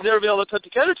has never been able to put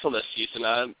together till this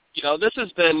season. You know, this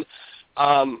has been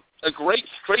a great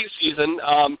season,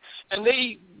 and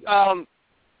they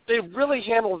really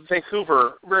handled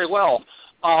Vancouver very well.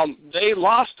 They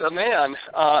lost a man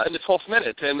in the 12th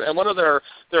minute, and one of their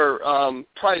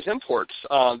prize imports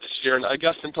this year,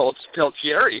 Augustin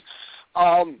Pelletieri.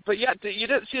 But yet, you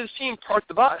didn't see the team park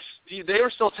the bus. They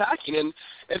were still attacking, and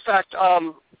in fact,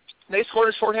 they scored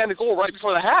a shorthanded goal right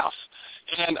before the half.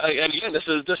 And again, this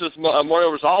is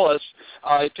Mario Rosales.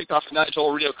 He picked off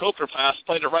Nigel Rio Coker pass,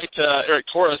 played it right to Eric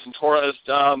Torres, and Torres,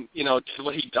 did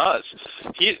what he does.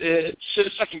 It's his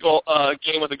second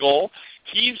game with a goal.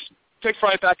 He's picked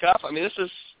right back up. I mean,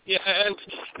 and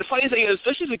the funny thing is,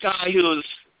 this is a guy who's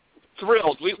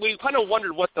thrilled. We kind of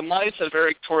wondered what the mindset of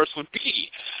Eric Torres would be.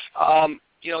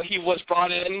 He was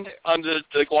brought in under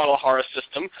the Guadalajara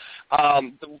system.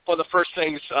 One of the first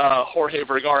things Jorge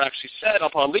Vergara actually said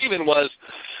upon leaving was,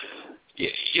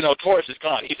 Torres is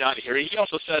gone. He's out of here. He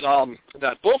also said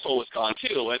that Bofo was gone,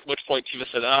 too, at which point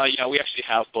Chivas said, we actually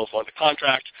have Bofo under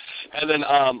contract. And then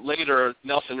later,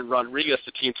 Nelson Rodriguez,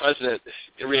 the team president,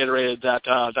 reiterated that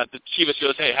the Chivas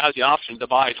USA has the option to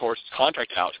buy Torres'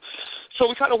 contract out. So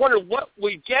we kind of wondered what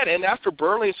we get. And after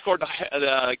Burnley scored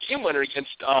the game winner against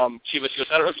Chivas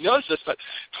USA, I don't know if you noticed this, but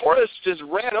Torres just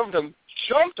ran over him,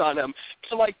 jumped on him,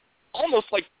 to almost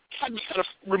had to be kind of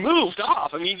removed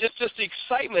off. I mean, just the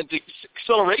excitement, the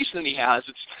acceleration that he has,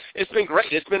 it's been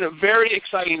great. It's been a very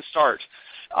exciting start.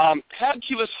 Had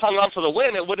Chivas hung on for the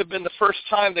win, it would have been the first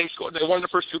time they scored. They won the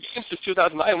first 2 games since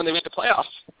 2009 when they made the playoffs.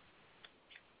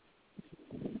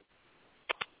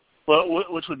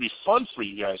 which would be fun for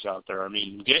you guys out there. I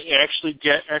mean,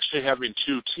 actually having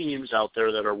two teams out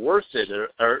there that are worth it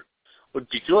would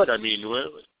be good. I mean,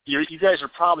 you guys are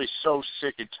probably so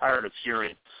sick and tired of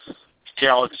hearing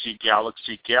Galaxy,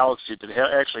 that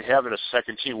actually having a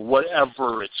second team,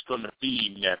 whatever it's going to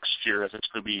be next year, if it's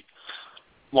going to be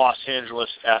Los Angeles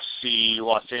FC,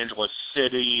 Los Angeles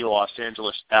City, Los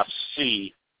Angeles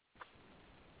FC.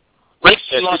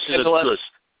 Los Angeles.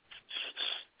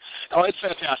 Oh, it's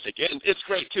fantastic, and it's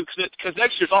great too because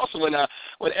next year's also when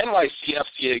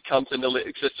NYCFC comes into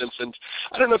existence. And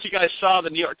I don't know if you guys saw the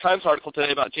New York Times article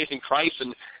today about Jason Kreis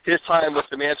and his time with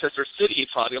the Manchester City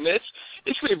project. I mean,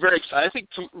 it's going to be very exciting. I think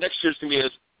next year's going to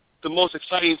be the most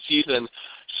exciting season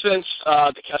since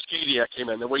the Cascadia came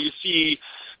in, where you see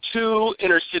two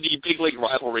inner-city big league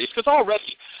rivalries, because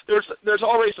already there's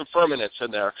already some firmaments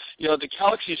in there. You know, the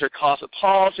Galaxies are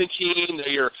cosmopolitan team, they're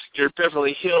your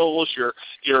Beverly Hills, your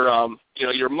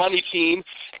money team,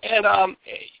 and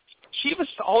Chivas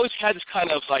always had this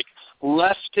kind of like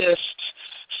leftist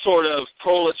sort of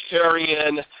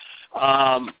proletarian,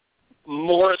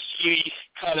 Morrissey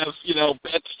kind of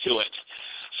bent to it.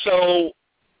 So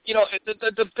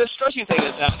the striking thing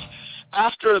is that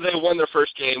after they won their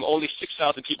first game, only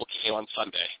 6,000 people came on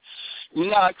Sunday.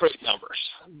 Not great numbers,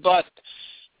 but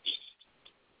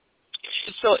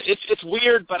so it's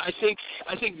weird. But I think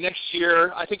next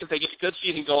year, I think if they get a good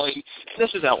season going,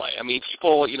 this is LA. I mean,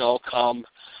 people come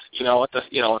at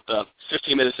the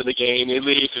 15 minutes of the game, they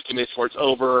leave 15 minutes before it's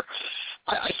over.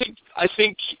 I think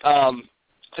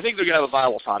they're gonna have a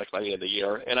viable product by the end of the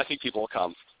year, and I think people will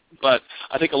come. But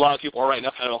I think a lot of people are right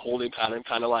now kind of a holding pattern,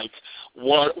 kind of like,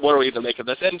 what are we going to make of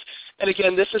this? And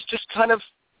again, this is just kind of,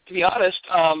 to be honest,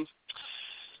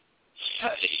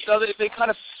 they kind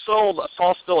of sold a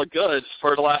false bill of goods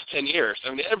for the last 10 years. I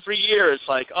mean, every year it's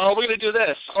like, oh, we're going to do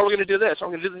this, or we're going to do this, or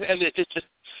we're going to do this, and it's just,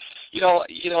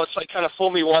 it's like kind of fool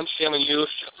me once, shame on you,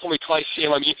 fool me twice,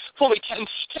 shame on me, fool me 10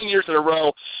 years in a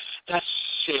row, that's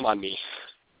shame on me.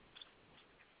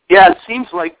 Yeah, it seems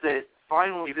like that.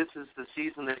 Finally, this is the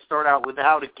season they start out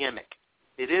without a gimmick.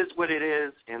 It is what it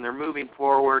is, and they're moving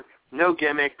forward. No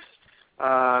gimmicks,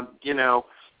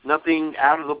 nothing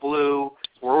out of the blue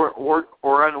or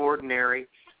unordinary.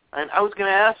 And I was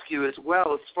going to ask you as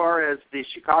well, as far as the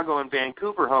Chicago and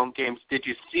Vancouver home games, did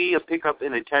you see a pickup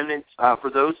in attendance for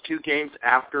those two games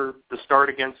after the start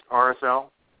against RSL?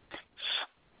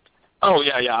 Oh,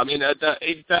 yeah. I mean, a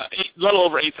little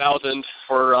over 8,000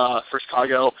 for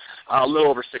Chicago, a little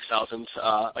over 6,000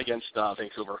 against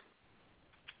Vancouver.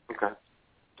 Okay.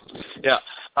 Yeah.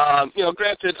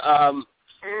 Granted,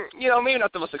 maybe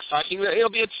not the most exciting.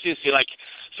 It'll be interesting to see,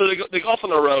 so they go off on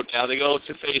the road now. They go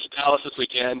to face Dallas this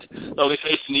weekend. They'll be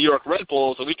facing the New York Red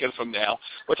Bulls a weekend from now,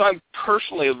 which I'm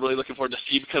personally really looking forward to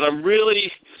see because I'm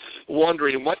really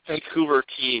wondering what Vancouver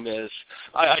team is.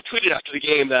 I tweeted after the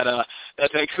game that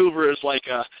Vancouver is like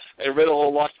a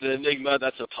riddle locked in an enigma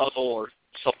that's a puzzle or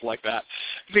something like that,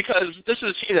 because this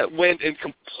is a team that went and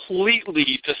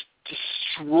completely just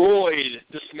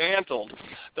dismantled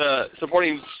the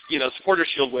supporter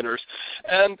shield winners,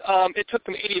 and it took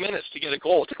them 80 minutes to get a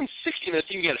goal. It took them 60 minutes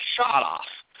to even get a shot off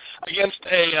against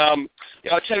a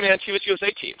 10-man Chivas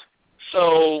USA team.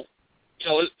 So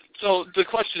the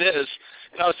question is,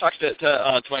 and I was talking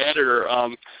to my editor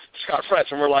Scott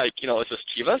Fretz, and we're like, is this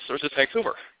Chivas or is this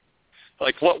Vancouver?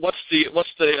 Like, what's the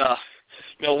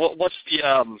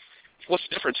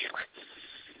difference here?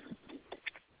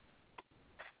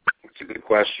 That's a good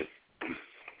question.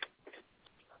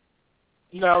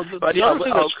 No,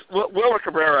 Wilmer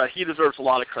Cabrera, he deserves a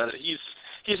lot of credit. He's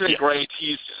been great.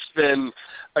 He's been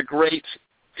a great.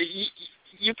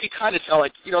 You can kind of tell,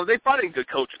 they brought in good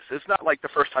coaches. It's not like the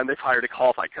first time they've hired a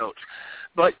qualified coach,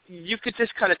 but you could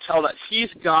just kind of tell that he's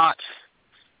got.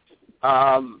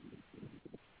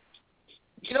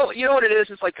 You know what it is?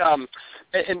 It's like, and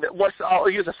I'll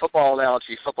use a football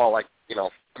analogy. Football,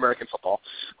 American football.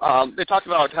 They talked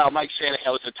about how Mike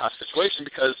Shanahan was in a tough situation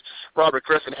because Robert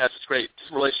Griffin has this great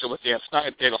relationship with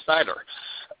Daniel Snyder.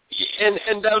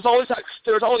 And there was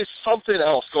always something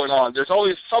else going on. There's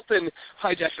always something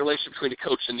hijacked the relationship between the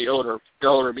coach and the owner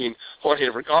being Jorge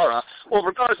Vergara. Well,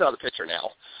 Vergara's out of the picture now.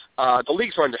 The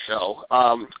league's running the show.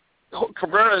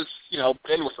 Cabrera's,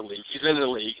 been with the league. He's been in the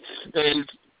league. And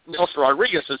Nelson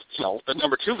Rodriguez is, the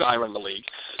number 2 guy running the league.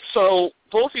 So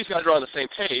both these guys are on the same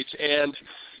page, and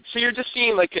so you're just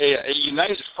seeing like a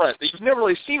united front that you've never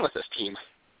really seen with this team.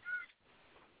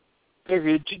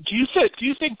 Do you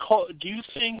think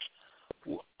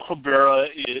Cabrera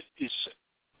is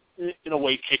in a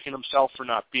way kicking himself for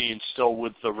not being still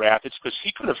with the Rapids? Because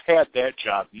he could have had that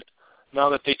job now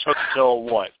that they took till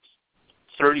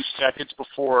 30 seconds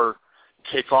before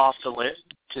kickoff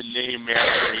to name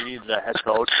Marini the head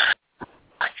coach?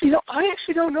 I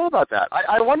actually don't know about that.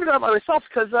 I wondered about myself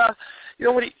because,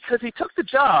 because he took the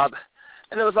job,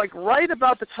 and it was like right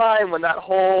about the time when that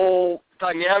whole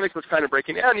dynamic was kind of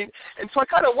breaking down. And so I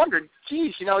kind of wondered,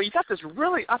 geez, you got this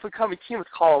really up-and-coming team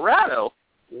with Colorado.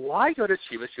 Why go to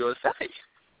Chivas USA?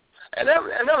 And that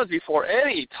was before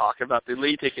any talk about the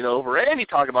league taking over, any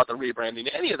talk about the rebranding,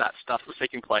 any of that stuff was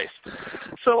taking place.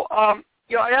 So, I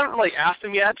haven't really asked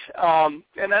him yet,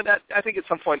 and I think at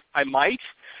some point I might.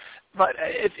 But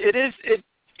it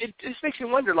just makes me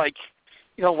wonder, like,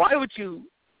 why would you,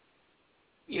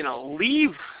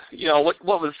 leave, what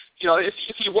was,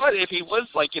 if he was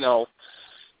like,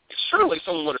 surely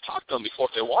someone would have talked to him before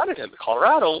if they wanted him to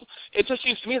Colorado. It just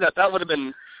seems to me that would have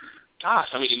been, gosh,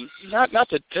 I mean, not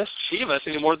to diss Chivas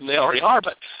any more than they already are,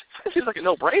 but it seems like a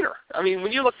no-brainer. I mean,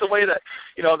 when you look the way that,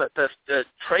 that the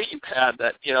training pad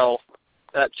that,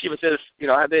 that Chivas is,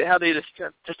 how they just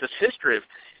this history of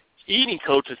eating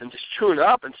coaches and just chewing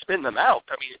up and spitting them out.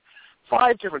 I mean,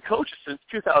 5 different coaches since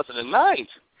 2009.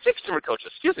 6 different coaches.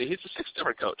 Excuse me, he's the 6th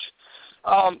different coach.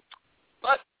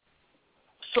 But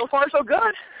so far so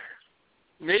good.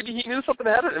 Maybe he knew something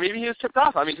ahead of it. Maybe he was tipped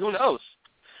off. I mean, who knows?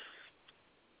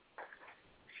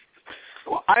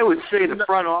 Well, I would say the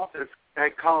front office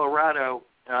at Colorado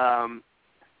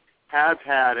has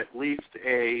had at least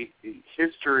a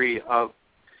history of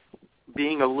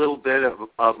being a little bit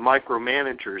of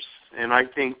micromanagers, and I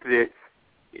think that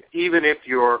even if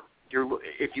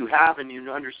if you have and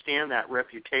you understand that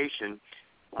reputation,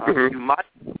 you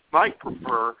might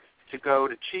prefer to go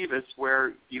to Chivas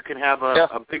where you can have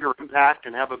a bigger impact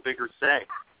and have a bigger say.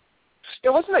 It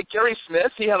wasn't like Gary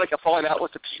Smith. He had like a falling out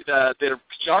with the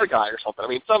PR guy or something. I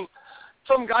mean, some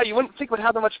guy you wouldn't think would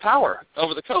have that much power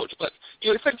over the coach, but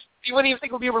you wouldn't even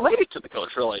think would be related to the coach,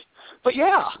 really. But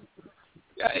yeah.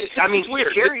 It's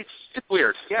weird. It's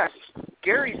weird. Yes,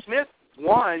 Gary Smith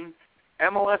won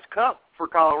MLS Cup for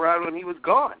Colorado, and he was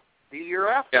gone the year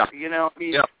after.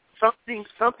 Yeah.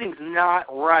 Something's not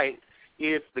right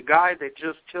if the guy that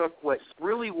just took what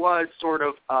really was sort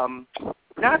of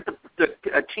not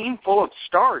a team full of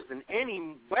stars in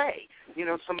any way,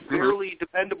 some fairly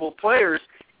dependable players,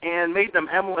 and made them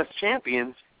MLS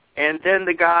champions, and then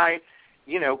the guy,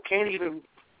 can't even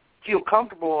feel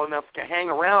comfortable enough to hang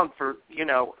around for,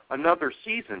 another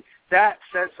season. That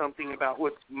says something about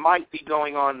what might be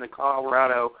going on in the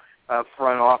Colorado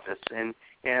front office. And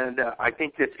I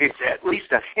think that it's at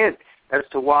least a hint as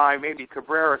to why maybe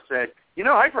Cabrera said,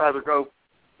 I'd rather go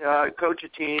coach a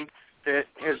team that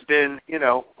has been,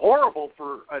 horrible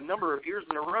for a number of years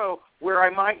in a row where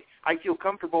I feel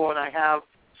comfortable and I have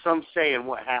some say in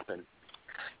what happened.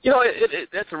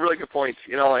 That's a really good point,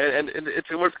 and it's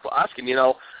worth asking,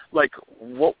 like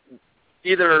what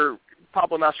either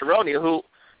Pablo Mascheroni, who,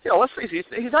 let's face it,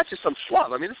 he's not just some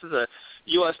schlub. I mean, this is a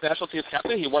U.S. national team's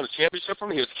captain. He won a championship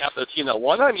from him. He was captain of the team that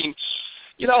won. I mean,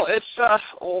 it's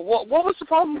what was the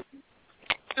problem?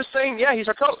 Just saying, yeah, he's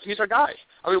our coach, he's our guy.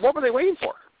 I mean, what were they waiting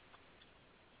for?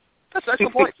 That's the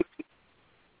point.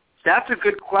 That's a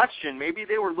good question. Maybe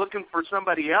they were looking for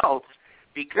somebody else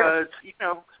because,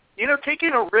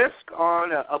 taking a risk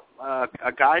on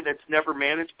a guy that's never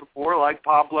managed before, like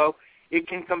Pablo, it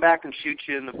can come back and shoot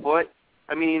you in the foot.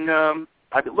 I mean,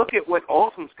 look at what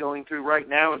Olsen's going through right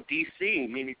now in D.C.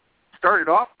 I mean, he started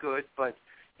off good, but,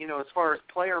 as far as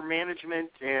player management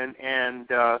and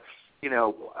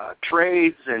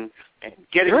trades and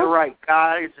getting the right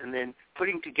guys and then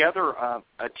putting together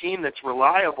a team that's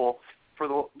reliable for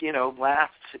the,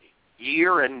 last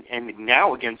year and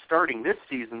now again starting this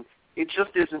season, it just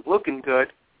isn't looking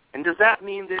good. And does that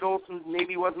mean that Olsen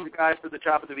maybe wasn't the guy for the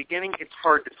job at the beginning? It's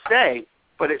hard to say,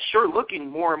 but it's sure looking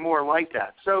more and more like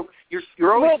that. So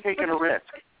you're always taking a risk,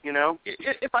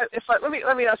 If I let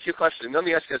me ask you a question. Let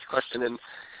me ask you this question, and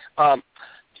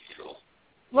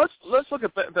let's look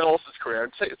at Ben Olsen's career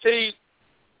and say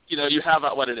you have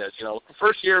what it is. The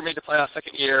first year made the playoffs,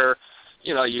 second year,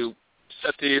 you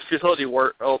set the futility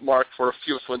mark for a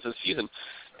few wins this season.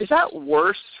 Is that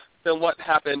worse than what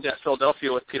happened at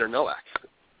Philadelphia with Peter Nowak?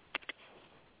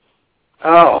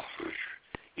 Oh,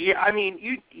 yeah. I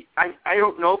mean, I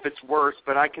don't know if it's worse,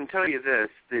 but I can tell you this: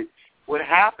 that what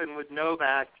happened with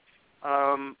Novak,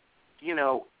 I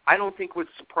don't think was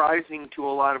surprising to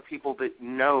a lot of people that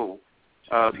know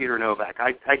Peter Nowak.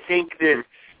 I think that,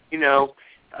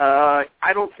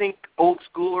 I don't think old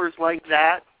schoolers like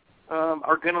that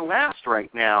are going to last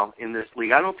right now in this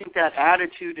league. I don't think that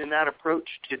attitude and that approach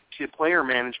to player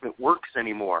management works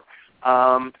anymore.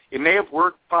 It may have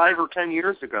worked 5 or 10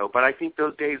 years ago, but I think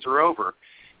those days are over.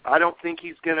 I don't think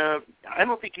he's gonna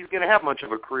have much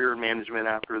of a career in management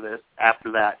after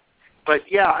that. But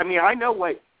yeah, I mean, I know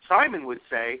what Simon would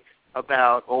say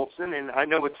about Olsen, and I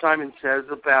know what Simon says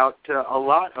about a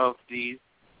lot of these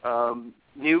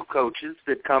new coaches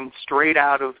that come straight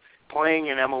out of playing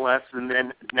in MLS and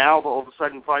then now all of a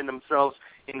sudden find themselves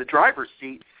in the driver's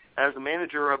seat as a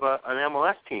manager of an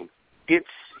MLS team. It's,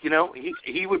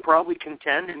 he would probably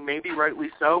contend, and maybe rightly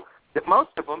so, that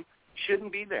most of them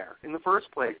shouldn't be there in the first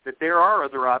place, that there are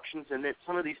other options and that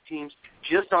some of these teams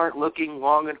just aren't looking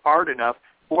long and hard enough,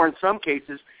 or in some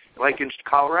cases, like in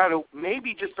Colorado,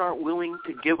 maybe just aren't willing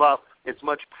to give up as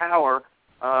much power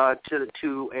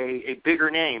to a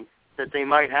bigger name that they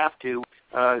might have to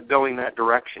going that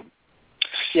direction.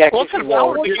 Yeah, well, because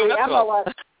MLS.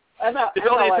 Did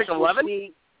only MLS pick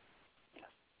 11?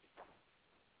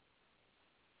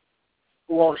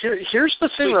 Well, here's the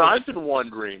thing that I've been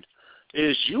wondering,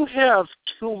 is you have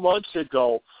 2 months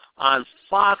ago on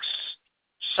Fox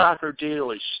Soccer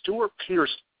Daily, Stuart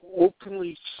Pearce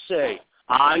openly say,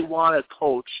 I want to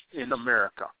coach in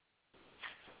America.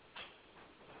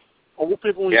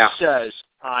 Openly says,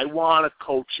 I want to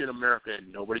coach in America,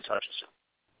 and nobody touches him.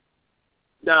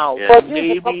 Now,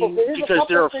 maybe because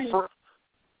they're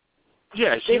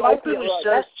he openly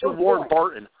says to Warren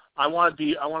Barton, I want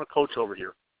to coach over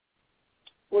here.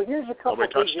 Well, here's a couple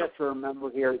of things you have to remember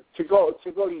here. To go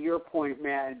to your point,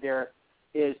 Matt, and there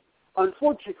is,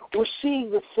 unfortunately, we're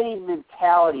seeing the same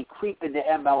mentality creep into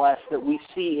MLS that we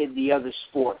see in the other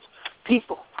sports.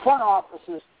 Front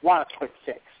offices want a quick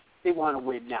fix. They want to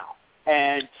win now.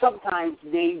 And sometimes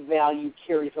name value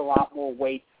carries a lot more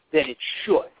weight than it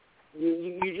should.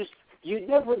 You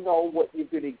never know what you're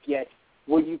going to get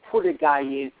when you put a guy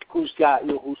in who's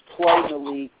playing the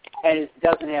league and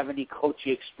doesn't have any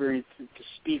coaching experience to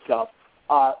speak of.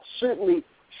 Certainly,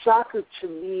 soccer to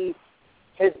me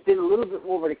has been a little bit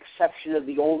more of an exception of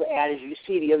the old adage you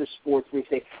see in the other sports where you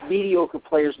say mediocre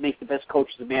players make the best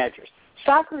coaches and managers.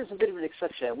 Soccer is a bit of an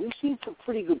exception. We've seen some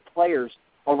pretty good players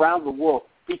around the world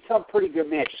become pretty good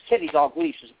managers. Kenny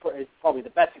Dalglish is probably the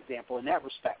best example in that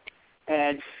respect.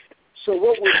 And so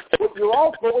what you're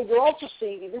also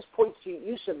seeing, and this points to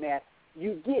you said, Matt,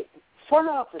 you get front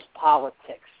office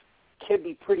politics can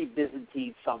be pretty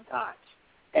Byzantine sometimes.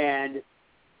 And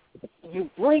you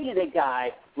bring in a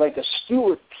guy like a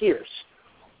Stuart Pearce,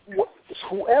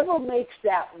 whoever makes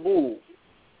that move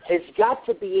has got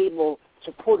to be able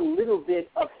to put a little bit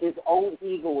of his own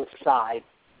ego aside,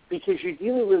 because you're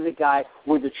dealing with a guy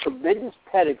with a tremendous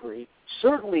pedigree,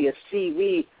 certainly a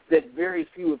CV that very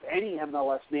few, if any,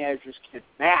 MLS managers can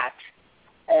match.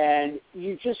 And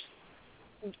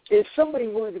if somebody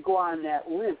willing to go on that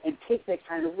limb and take that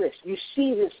kind of risk, you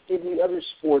see this in the other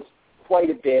sports quite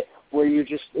a bit, where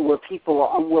people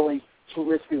are unwilling to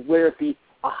risk it, whether it be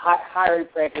a hiring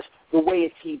practice, the way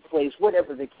a team plays,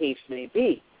 whatever the case may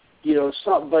be.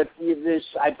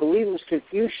 I believe it was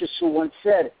Confucius who once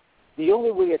said, the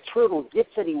only way a turtle gets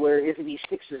anywhere is if he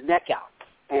sticks his neck out.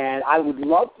 And I would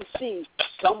love to see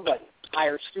somebody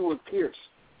hire Stuart Pearce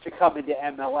to come into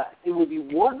MLS. It would be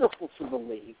wonderful for the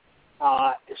league.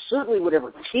 Certainly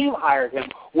whatever team hired him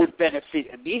would benefit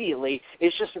immediately.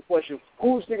 It's just a question of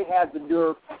who's going to have the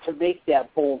nerve to make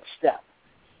that bold step.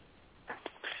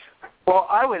 Well,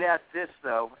 I would add this,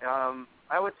 though.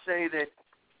 I would say that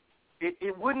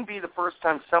it wouldn't be the first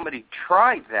time somebody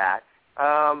tried that.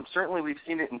 Certainly we've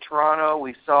seen it in Toronto.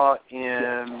 We saw it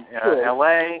in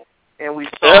L.A., and we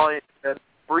saw it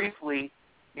briefly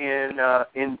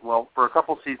for a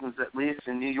couple seasons at least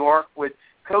in New York with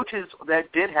coaches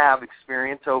that did have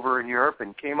experience over in Europe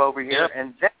and came over here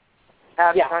and then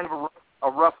had kind of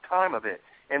a rough time of it.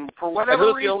 And for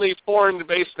whatever reason, the only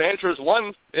foreign-based managers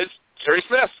one is Terry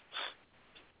Smith.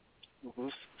 Mm-hmm.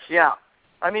 Yeah.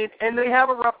 I mean, and they have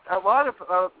a lot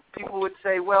of people would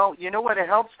say, well, you know what, it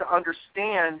helps to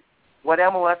understand what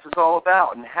MLS is all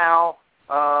about and how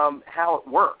it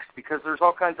works, because there's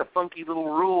all kinds of funky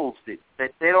little rules that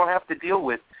they don't have to deal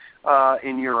with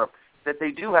in Europe that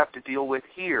they do have to deal with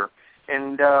here.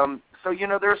 And so,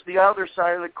 there's the other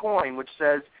side of the coin, which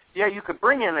says, yeah, you could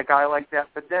bring in a guy like that,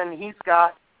 but then he's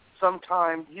got some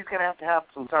time, he's going to have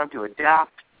some time to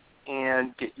adapt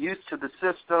and get used to the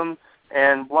system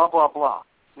and blah, blah, blah.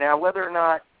 Now, whether or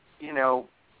not,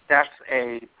 that's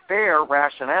a fair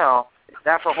rationale,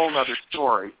 that's a whole other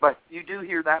story. But you do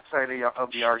hear that side of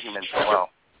the argument as well.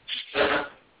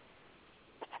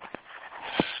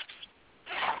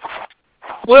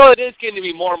 Well, it is getting to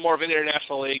be more and more of an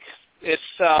international league. It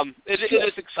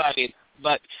is exciting,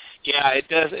 but yeah,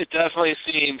 it definitely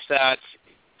seems that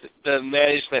the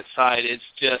management side is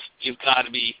just you got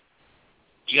to be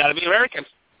American.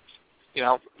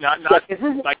 not not a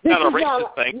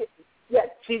racist thing. Yeah,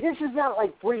 see, this is not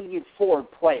like bringing in foreign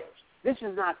players. This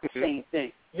is not the same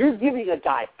thing. You're giving a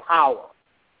guy power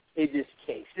in this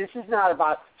case. This is not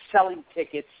about selling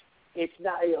tickets. It's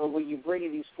not when you bring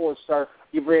in these 4-star,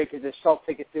 you bring it because they sell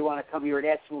tickets. They want to come here and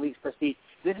add some league's prestige.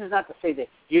 This is not the same thing.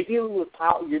 You're dealing with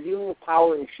power. You're dealing with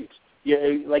power issues.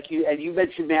 You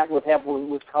mentioned Matt with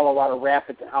Colorado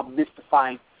Rapids and how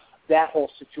mystifying that whole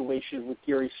situation with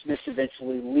Gary Smith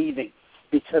eventually leaving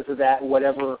because of that.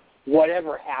 Whatever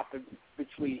happened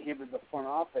between him and the front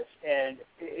office, and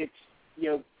it's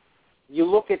you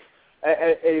look at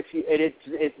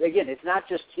it's not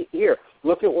just here.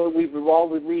 Look at what we've all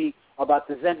been reading about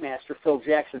the Zen Master Phil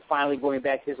Jackson finally going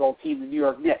back to his old team, the New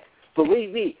York Knicks.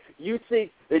 Believe me, you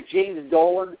think that James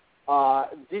Dolan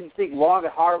didn't think long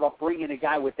and hard about bringing a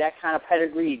guy with that kind of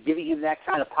pedigree and giving him that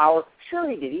kind of power? Sure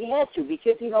he did. He had to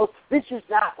because this is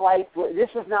not like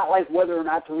whether or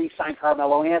not to re-sign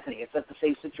Carmelo Anthony. It's not the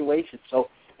same situation. So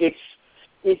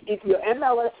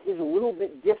MLS is a little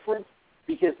bit different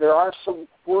because there are some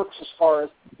quirks as far as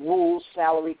rules,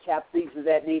 salary cap, things of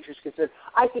that nature is concerned.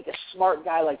 I think a smart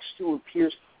guy like Stuart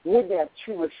Pearce wouldn't have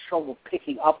too much trouble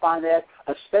picking up on that,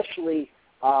 especially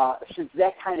since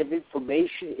that kind of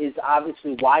information is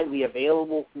obviously widely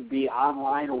available, can be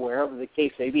online or wherever the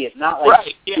case may be. It's not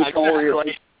like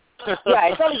exactly. It's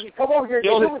not like you come over here and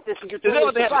do with this and you're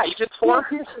doing it right. Stuart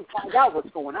Pearce can find out what's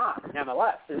going on in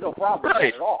MLS. There's no problem with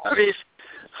that at all.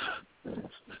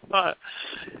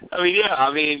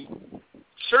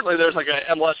 Certainly there's like a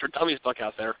MLS for Dummies book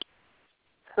out there.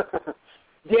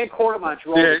 Dan Cordemont's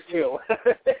wrote it too.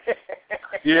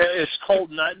 Yeah, it's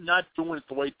called not doing it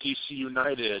the way DC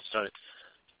United has done it.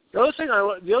 The other thing I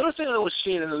was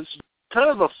seeing, and it's kind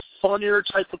of a funnier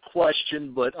type of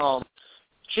question, but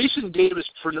Jason Davis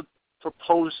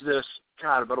proposed this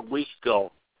about a week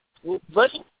ago.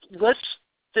 Let's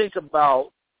think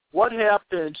about what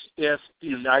happens if the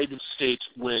United States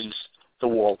wins the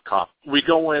World Cup. We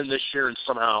go in this year and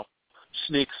somehow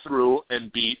sneak through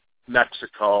and beat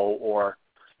Mexico or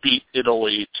beat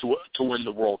Italy to win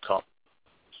the World Cup.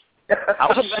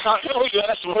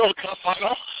 World Cup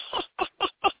final.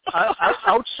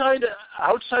 outside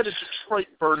of Detroit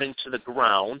burning to the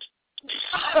ground.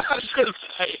 I was going to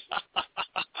say.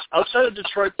 Outside of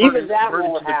Detroit burning, even that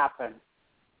won't happen.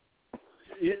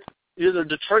 Either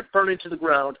Detroit burning to the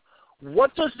ground.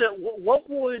 What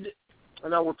would? I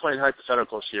know we're playing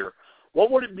hypotheticals here.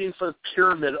 What would it mean for the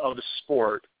pyramid of the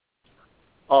sport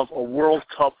of a World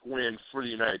Cup win for the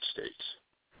United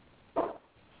States?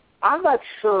 I'm not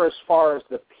sure as far as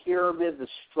the pyramid, the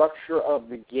structure of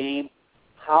the game,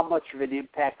 how much of an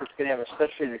impact it's going to have,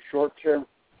 especially in the short term.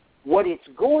 What it's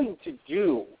going to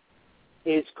do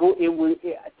is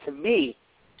to me,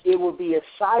 it will be a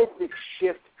seismic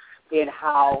shift in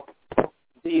how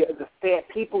the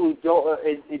people who don't,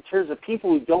 in terms of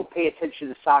people who don't pay attention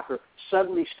to soccer,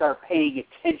 suddenly start paying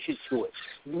attention to it.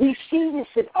 We see this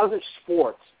in other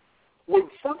sports. When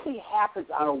something happens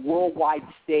on a worldwide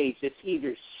stage, it's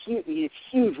either it's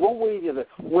huge one way or the other,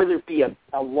 whether it be a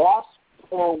loss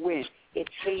or a win, it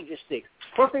changes things.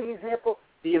 Perfect example,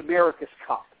 the America's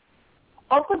Cup.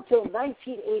 Up until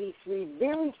 1983,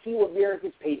 very few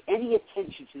Americans paid any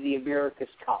attention to the America's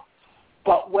Cup.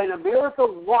 But when America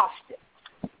lost it,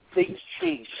 things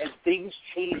changed, and things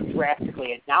changed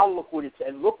drastically. And now look what a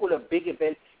big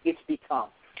event it's become.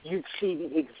 You see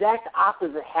the exact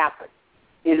opposite happen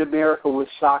in America with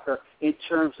soccer in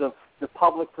terms of the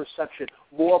public perception.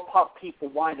 More people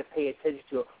wanting to pay attention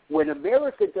to it. When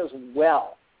America does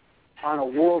well on a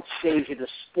world stage in a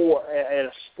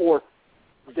sport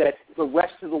that the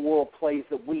rest of the world plays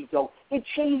that we don't, it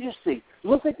changes things.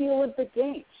 Look at the Olympic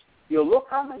Games. Look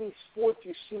how many sports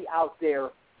you see out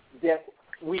there that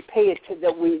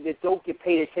that don't get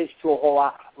paid attention to a whole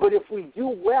lot. But if we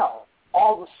do well,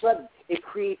 all of a sudden it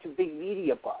creates a big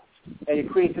media buzz, and it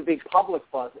creates a big public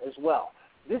buzz as well.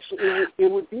 It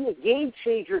would be a game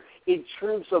changer in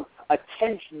terms of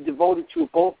attention devoted to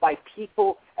it, both by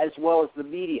people as well as the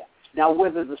media. Now,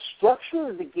 whether the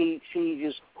structure of the game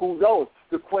changes, who knows?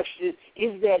 The question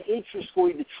is that interest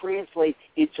going to translate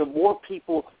into more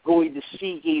people going to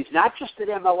see games, not just in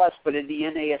MLS, but in the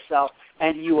NASL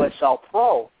and USL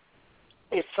Pro?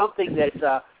 It's something that,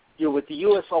 with the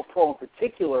USL Pro in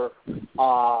particular,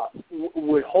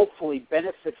 would hopefully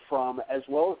benefit from, as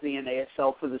well as the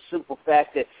NASL, for the simple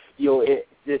fact that,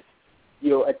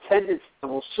 attendance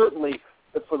will certainly,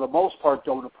 for the most part,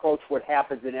 don't approach what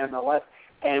happens in MLS.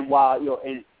 And while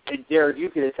and Derek,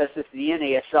 you can attest this to the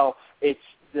NASL, it's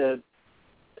the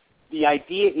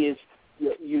idea is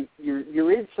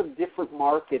you're in some different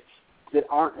markets that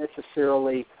aren't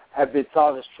necessarily have been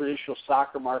thought of as traditional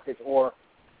soccer markets or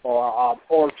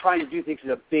trying to do things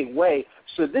in a big way.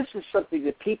 So this is something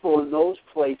that people in those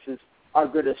places are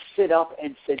going to sit up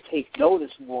and take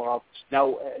notice more of.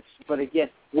 Now, but again,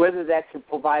 whether that can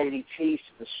provide any change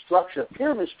to the structure,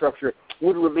 pyramid structure,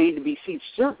 would remain to be seen.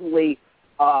 Certainly,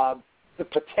 the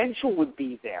potential would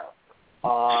be there,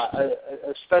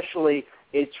 especially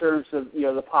in terms of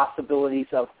the possibilities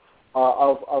of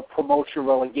promotion,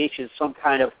 relegation, some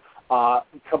kind of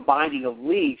combining of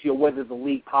leagues. Whether the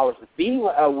league powers that be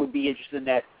would be interested in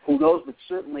that, who knows? But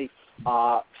certainly,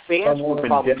 fans would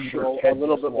probably show a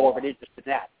little bit more of an interest in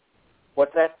that.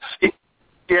 What's that?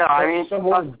 Yeah, I mean,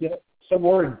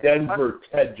 somewhere in Denver,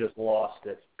 Ted just lost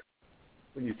it.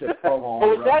 When you said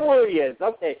oh, is that where he is?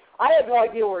 Okay, I have no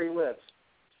idea where he lives.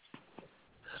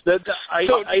 I've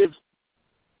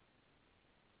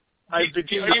been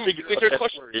trying to figure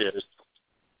out where he is.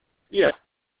 Yeah.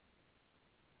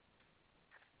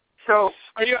 So,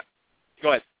 go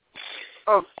ahead.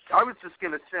 Oh, I was just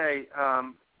going to say, I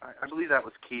believe that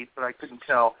was Keith, but I couldn't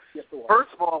tell. Yes, it was.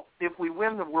 First of all, if we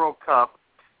win the World Cup,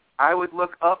 I would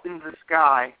look up into the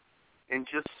sky and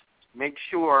just make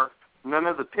sure none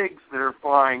of the pigs that are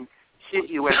flying hit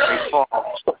you as they fall.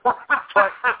 But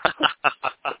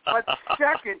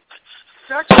second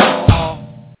of all,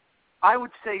 I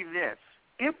would say this.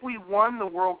 If we won the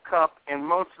World Cup and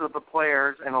most of the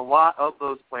players, and a lot of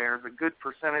those players, a good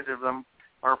percentage of them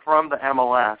are from the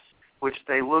MLS, which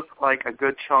they look like a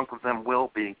good chunk of them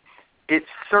will be, it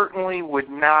certainly would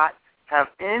not have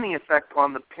any effect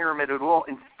on the pyramid at all.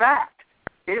 In fact,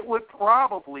 it would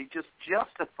probably just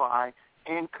justify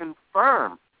and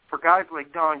confirm for guys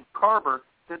like Don Carver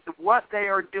that what they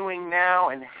are doing now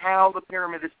and how the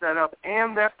pyramid is set up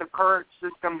and that the current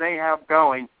system they have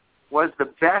going was the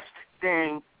best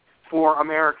thing for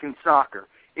American soccer.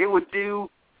 It would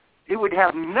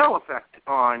have no effect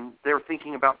on their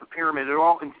thinking about the pyramid at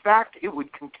all. In fact, it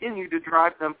would continue to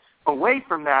drive them away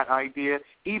from that idea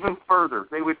even further.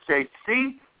 They would say,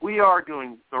 see, we are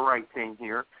doing the right thing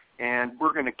here, and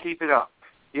we're going to keep it up.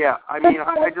 Yeah, I mean,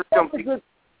 I just don't think...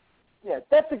 Yeah,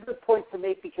 that's a good point to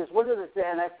make, because one of the things,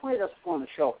 and I've pointed out before on the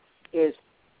show, is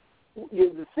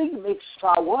the thing that makes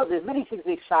one of the many things that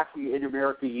make soccer in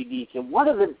America unique, and one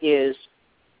of them is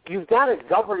you've got a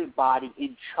governing body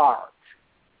in charge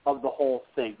of the whole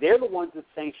thing. They're the ones that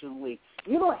sanction the league.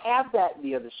 You don't have that in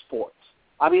the other sports.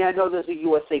 I mean, I know there's a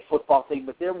USA football thing,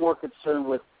 but they're more concerned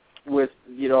with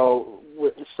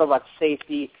stuff like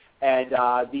safety and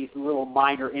these little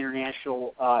minor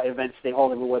international events they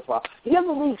hold every once in a while. The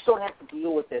other leagues don't have to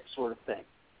deal with that sort of thing.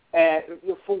 And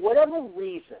for whatever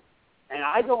reason, and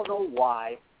I don't know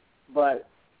why, but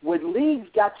when leagues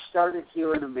got started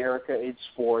here in America in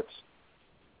sports,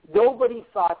 nobody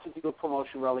thought to do a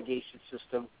promotion relegation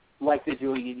system like they're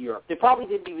doing in Europe. They probably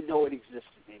didn't even know it existed,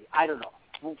 maybe. I don't know.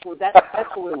 That's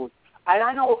the way it was. And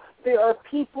I know there are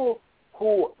people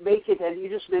who make it, and you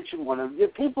just mentioned one of them, there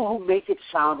are people who make it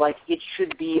sound like it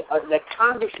should be, that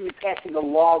Congress should be passing a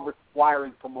law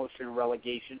requiring promotion and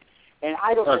relegation, and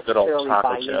I don't necessarily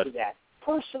buy into that.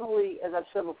 Personally, as I've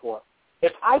said before,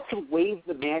 if I could wave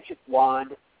the magic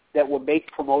wand that would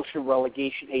make promotion and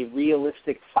relegation a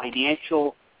realistic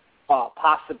financial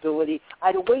possibility,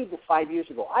 I'd have waved it 5 years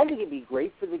ago. I think it'd be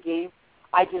great for the game.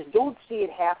 I just don't see it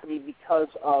happening because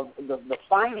of the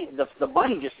money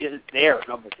just isn't there,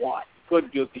 number one.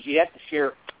 Couldn't do it because you have to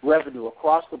share revenue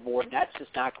across the board, and that's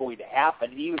just not going to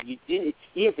happen. And even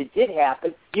if it did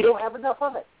happen, you don't have enough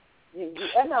of it.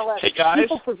 MLS, hey guys,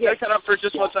 can I cut up for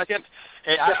just 1 second?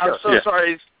 Hey, I'm so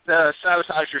sorry to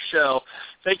sabotage your show.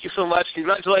 Thank you so much.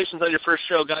 Congratulations on your first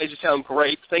show, guys. You sound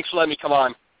great. Thanks for letting me come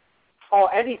on. Oh,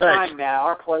 anytime, Matt.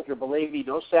 Our pleasure. Believe me,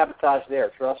 no sabotage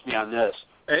there. Trust me on this.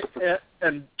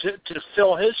 And to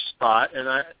fill his spot,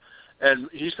 and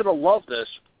he's going to love this,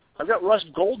 I've got Russ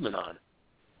Goldman on.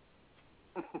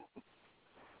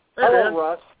 Hello,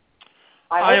 Russ.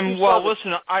 I am well.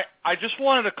 Listen, I just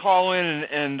wanted to call in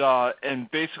and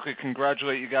basically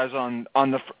congratulate you guys on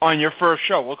your first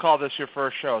show. We'll call this your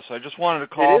first show. So I just wanted to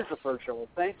call. It is the first show. Well,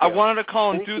 thank you. I wanted to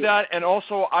call and do that, and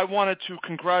also I wanted to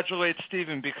congratulate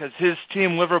Steven because his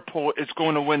team Liverpool is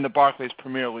going to win the Barclays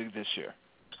Premier League this year.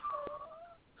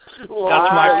 Well,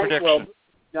 that's my prediction.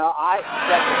 Well,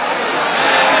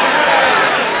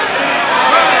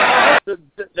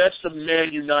 that's the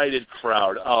Man United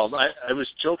crowd. I was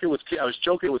joking with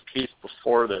Keith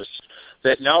before this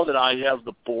that now that I have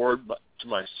the board to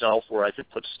myself where I can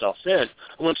put stuff in,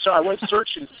 I went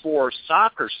searching for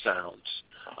soccer sounds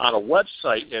on a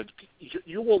website, and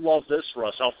you will love this,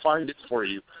 Russ. I'll find it for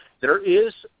you. There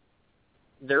is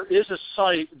a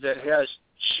site that has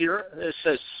it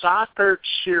says soccer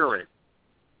cheering.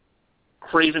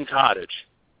 Craven Cottage.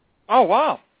 Oh,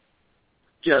 wow.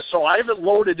 Yeah, so I have it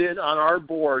loaded in on our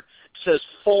board. It says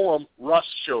Fulham, Russ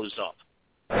shows up.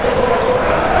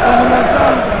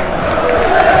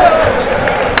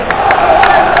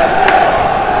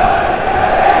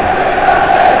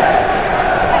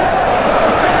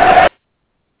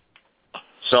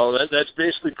 So that's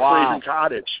basically Craven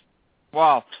Cottage.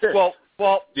 Wow. Well,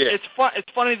 yeah.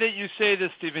 It's funny that you say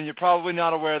this, Stephen. You're probably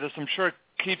not aware of this. I'm sure,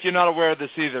 Keith, you're not aware of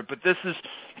this either. But this is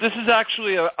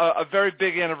actually a very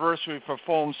big anniversary for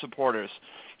Fulham supporters.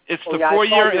 It's the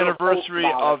 4-year anniversary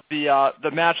of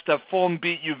the match that Fulham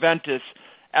beat Juventus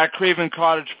at Craven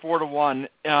Cottage 4-1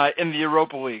 in the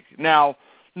Europa League. Now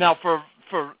for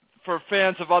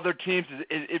fans of other teams,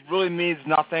 it really means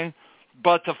nothing.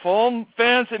 But to Fulham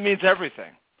fans, it means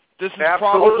everything. This is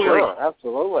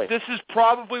absolutely. This is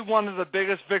probably one of the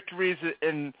biggest victories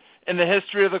in the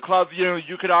history of the club. You know,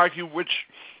 you could argue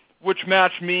which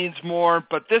match means more,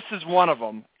 but this is one of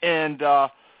them. And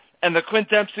the Clint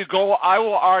Dempsey goal, I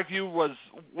will argue, was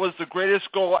the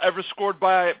greatest goal ever scored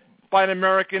by an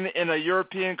American in a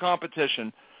European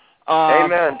competition.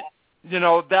 Amen. You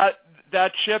know, that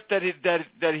chip that he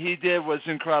did was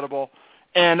incredible.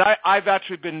 And I've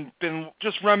actually been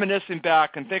just reminiscing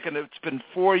back and thinking it's been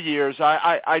 4 years.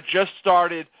 I just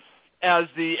started as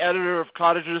the editor of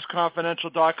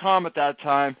cottagersconfidential.com at that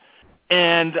time,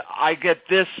 and I get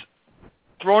this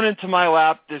thrown into my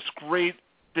lap, this great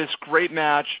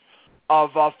match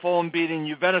of Fulham beating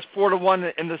Juventus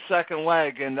 4-1 in the second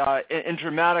leg, and in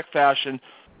dramatic fashion.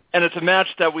 And it's a match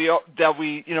that we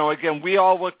you know, again, we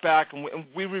all look back and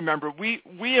we remember. We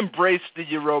embraced the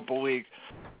Europa League.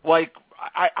 Like,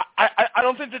 I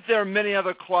don't think that there are many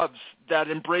other clubs that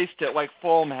embraced it like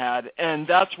Fulham had, and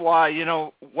that's why, you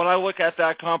know, when I look at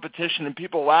that competition and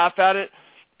people laugh at it,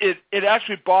 it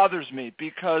actually bothers me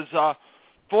because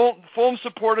Fulham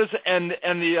supporters and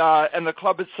the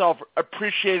club itself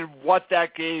appreciated what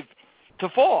that gave to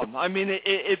Fulham. I mean,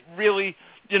 it really,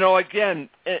 you know, again,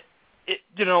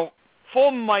 you know,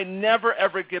 Fulham might never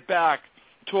ever get back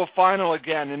to a final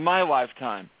again in my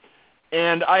lifetime.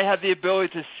 And I had the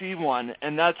ability to see one,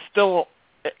 and that's still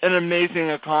an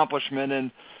amazing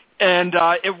accomplishment. And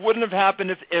it wouldn't have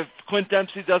happened if Clint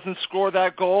Dempsey doesn't score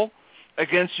that goal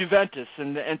against Juventus.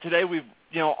 And today we've,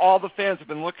 you know, all the fans have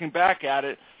been looking back at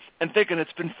it and thinking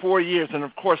it's been 4 years. And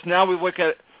of course now we look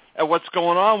at what's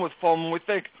going on with Fulham and we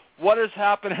think, what has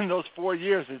happened in those 4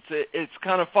 years? It's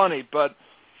kind of funny, but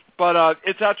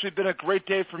it's actually been a great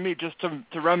day for me just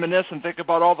to reminisce and think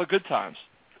about all the good times.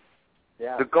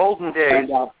 Yeah. The golden days,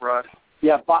 Russ.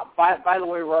 Yeah, by the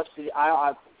way, Russ,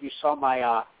 you saw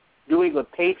my New England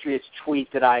Patriots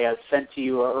tweet that I sent to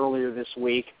you earlier this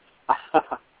week.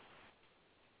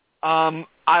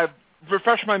 I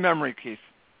refresh my memory, Keith.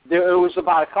 It was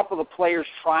about a couple of the players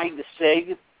trying to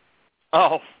sing.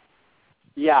 Oh.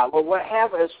 Yeah, well, what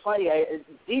happened is funny.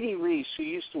 Dereky Richey, who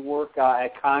used to work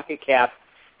at CONCACAF,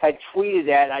 had tweeted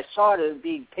that, and I saw it as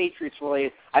being Patriots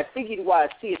related. I figured you'd want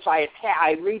to see it, so I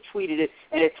retweeted it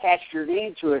and attached your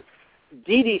name to it.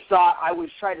 Dee thought I was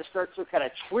trying to start some kind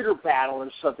of Twitter battle or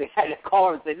something. I had to call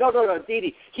her and say, no,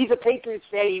 Dee, he's a Patriots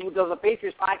fan. He does a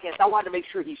Patriots podcast. I wanted to make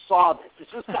sure he saw this. This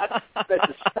was not meant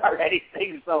to start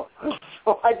anything, so I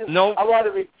wanted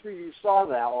to make sure you saw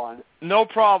that one. No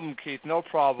problem, Keith. No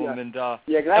problem. Yeah.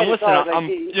 And listen,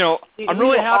 I'm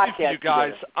really happy for you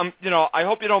guys. I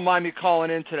hope you don't mind me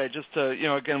calling in today, just to,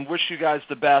 again, wish you guys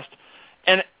the best.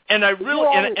 And I really,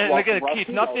 and again, Keith,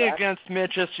 nothing against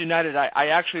Manchester United. I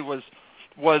actually was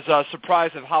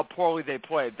surprised at how poorly they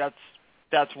played.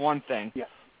 That's one thing. Yeah.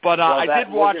 But I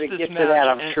did watch this match. To that,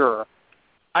 I'm sure.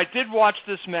 I did watch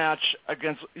this match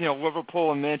against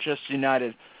Liverpool and Manchester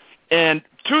United, and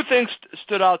two things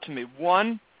stood out to me.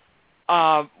 One,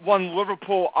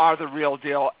 Liverpool are the real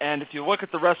deal, and if you look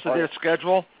at the rest of their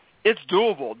schedule, it's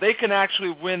doable. They can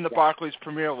actually win the Barclays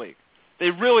Premier League. They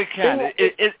really can.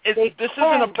 This isn't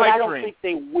a pipe dream. I don't think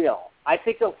they will. I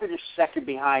think they'll finish second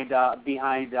behind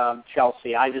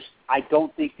Chelsea. I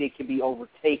don't think they can be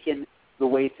overtaken the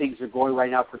way things are going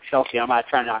right now for Chelsea. I'm not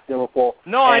trying to knock Liverpool.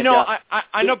 No, I know.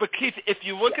 I know, but Keith, if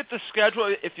you look at the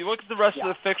schedule, if you look at the rest of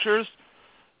the fixtures,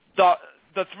 the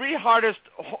three hardest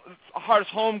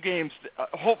home games,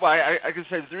 I can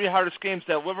say the three hardest games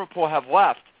that Liverpool have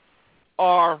left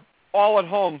are all at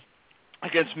home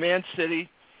against Man City,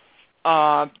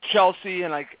 Chelsea,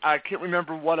 and I can't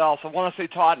remember what else. I want to say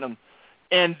Tottenham.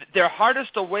 And their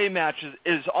hardest away match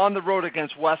is on the road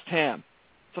against West Ham.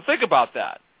 So think about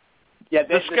that. Yeah,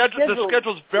 the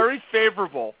schedule's very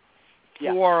favorable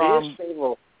for. It is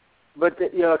favorable. But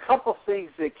a couple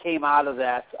things that came out of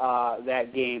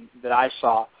that game that I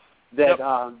saw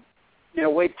that in a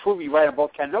way, prove me right on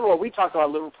both counts. Number one, we talked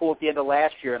about Liverpool at the end of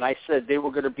last year, and I said they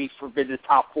were going to be forbidden the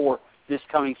top 4 this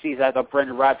coming season. I thought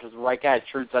Brendan Rodgers was the right guy. It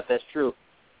turns out that's true.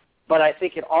 But I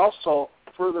think it also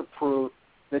further proved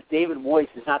that David Moyes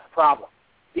is not the problem.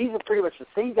 These are pretty much the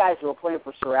same guys who were playing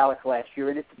for Sir Alex last year,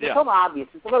 and it's become obvious.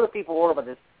 And some other people wrote about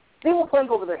this. They were playing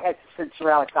over their heads to send Sir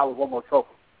Alex out with one more trophy.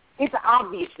 It's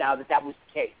obvious now that that was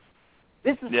the case.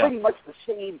 This is pretty much the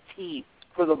same team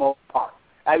for the most part.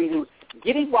 I mean,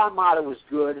 getting Juan Mata was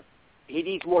good. He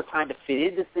needs more time to fit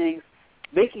into things.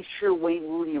 Making sure Wayne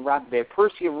Rooney and Robin Van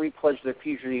Persie have repledged their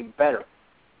future even better.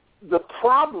 The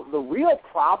real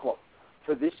problem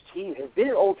for this team has been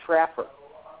at Old Trafford.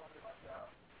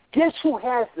 Guess who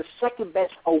has the second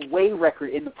best away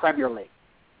record in the Premier League?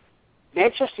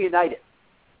 Manchester United.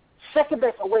 Second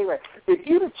best away record. If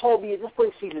you'd have told me in this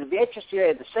play season that Manchester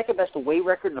United had the second best away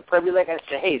record in the Premier League, I'd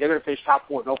say, hey, they're going to finish top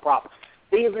 4, no problem.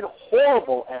 They have been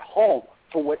horrible at home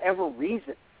for whatever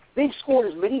reason. They've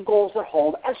scored as many goals at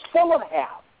home as Fulham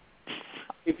have.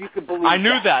 If you could believe I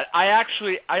knew that. I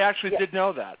actually did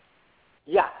know that.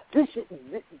 Yeah. These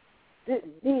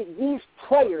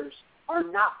players are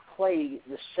not playing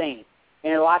the same.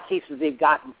 And in a lot of cases, they've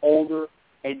gotten older,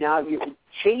 and now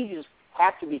changes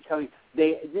have to be coming.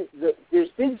 There's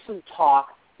been some talk.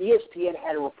 ESPN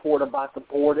had a report about the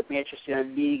board at Manchester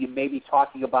United meeting and maybe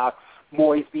talking about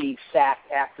Moyes being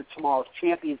sacked after tomorrow's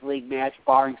Champions League match,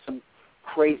 barring some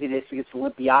craziness against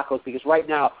Olympiacos, because right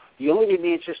now the only way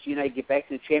Manchester United get back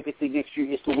to the Champions League next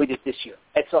year is to win it this year.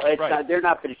 They're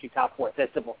not finishing top 4. It's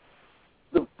that simple.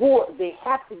 The board, they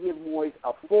have to give Moyes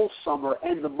a full summer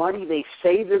and the money they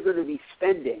say they're going to be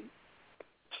spending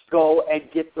to go and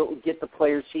get the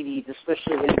players he needs,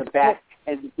 especially in the back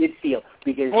and the midfield.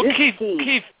 Because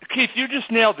Keith, you just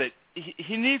nailed it.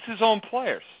 He needs his own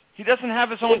players. He doesn't have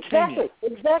his own team yet.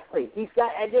 Exactly. He's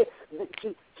got to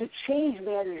change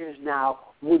managers now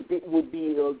would be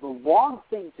the wrong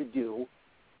thing to do,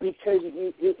 because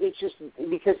it's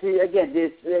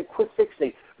a quick fix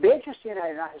thing. Manchester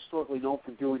United are not historically known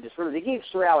for doing this. They gave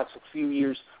Sir Alex a few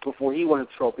years before he won a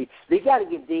trophy. They got to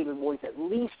give David Moyes at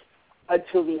least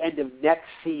until the end of next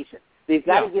season. They've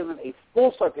got to give him a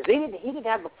full start, because he didn't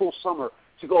have the full summer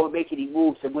to go and make any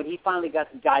moves. And when he finally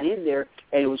got in there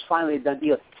and it was finally a done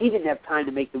deal, he didn't have time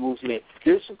to make the moves he made.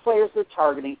 There's some players they're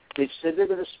targeting. They've said they're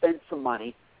going to spend some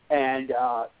money, and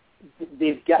but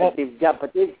they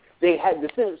had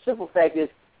the simple fact is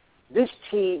this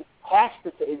team has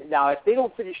to. Now, if they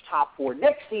don't finish top 4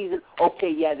 next season, okay,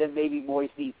 yeah, then maybe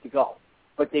Moyes needs to go.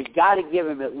 But they've got to give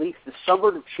him at least the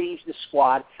summer to change the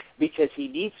squad, because he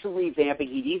needs some revamping.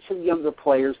 He needs some younger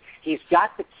players. He's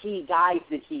got the key guys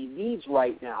that he needs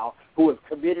right now who have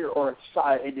committed, or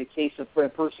in the case of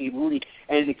Percy and Rooney,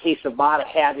 and in the case of Mata,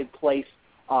 have in place,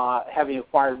 having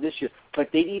acquired this year. But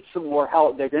they need some more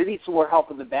help. They're going to need some more help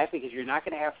in the back, because you're not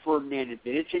going to have Ferdinand and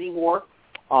Vidic anymore.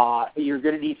 You're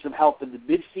going to need some help in the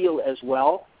midfield as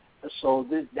well. So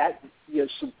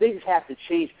some things have to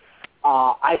change.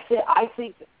 I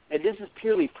think, and this is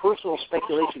purely personal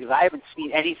speculation because I haven't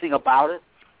seen anything about it,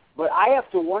 but I have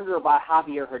to wonder about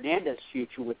Javier Hernandez's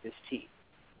future with this team.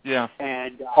 Yeah.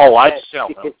 And I'd sell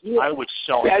him. I would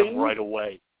sell him right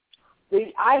away.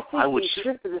 I think they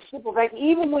should, for the simple fact,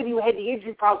 even when you had the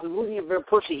injury problems with Rooney and Van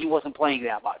Persie, he wasn't playing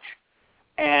that much.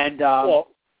 And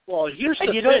well, here's the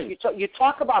thing. You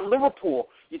talk about Liverpool.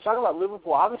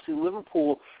 Obviously,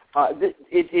 Liverpool.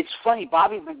 It's funny.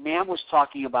 Bobby McMahon was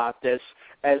talking about this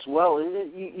as well.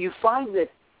 You find that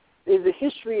in the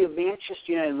history of Manchester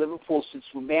United and Liverpool, since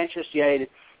when Manchester United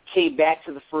came back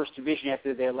to the first division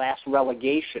after their last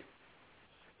relegation,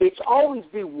 it's always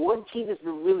been one team that's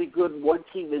been really good and one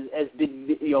team has been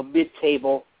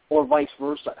mid-table, or vice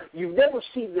versa. You've never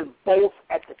seen them both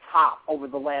at the top over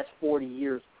the last 40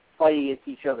 years fighting against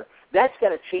each other. That's got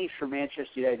to change for Manchester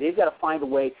United. They've got to find a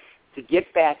way to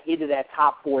get back into that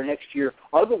top 4 next year.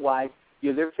 Otherwise,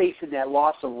 they're facing that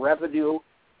loss of revenue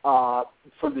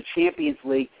from the Champions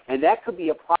League, and that could be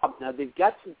a problem. Now they've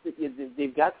got some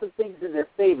things in their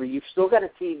favor. You've still got a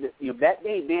team that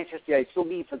name Manchester United still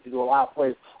needs something to a lot of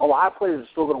players. A lot of players are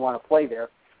still going to want to play there.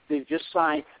 They've just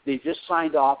signed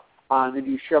off on the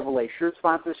new Chevrolet shirt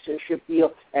sponsorship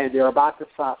deal, and they're about to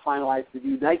finalize the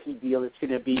new Nike deal. That's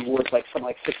going to be worth something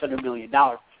like $600 million.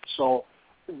 So,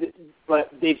 but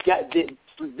this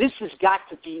has got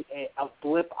to be a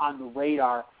blip on the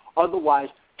radar. Otherwise,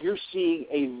 you're seeing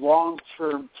a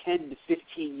long-term 10 to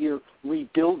 15-year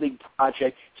rebuilding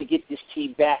project to get this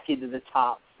team back into the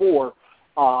top 4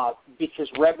 because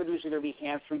revenues are going to be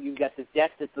hamstrung. You've got the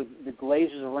debt that the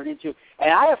Glazers are running into.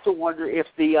 And I have to wonder if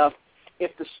the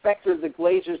specter of the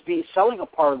Glazers selling a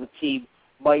part of the team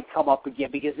might come up again,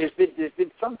 because there's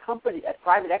been some company, a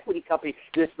private equity company,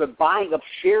 that's been buying up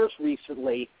shares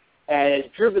recently and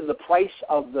has driven the price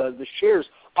of the shares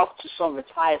up to some of its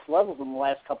highest levels in the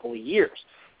last couple of years.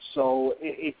 So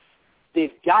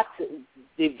they've got to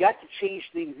change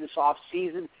things this off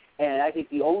season. And I think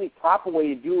the only proper way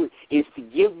to do it is to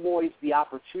give Moyes the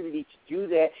opportunity to do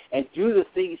that and do the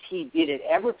things he did at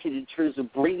Everton in terms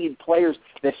of bringing players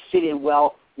that fit in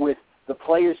well with the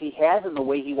players he has and the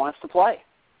way he wants to play.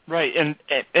 Right, and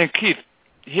Keith,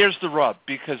 here's the rub,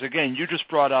 because, again, you just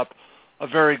brought up a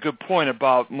very good point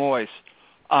about Moyes.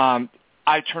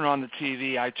 I turn on the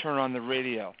TV, I turn on the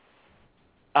radio.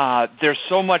 There's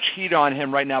so much heat on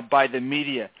him right now by the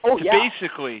media.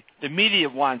 Basically, the media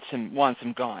wants him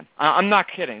gone. I'm not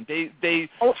kidding. They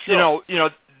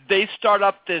they start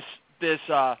up this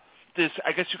I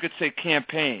guess you could say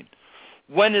campaign.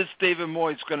 When is David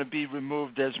Moyes going to be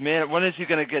removed as man? When is he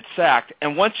going to get sacked?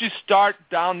 And once you start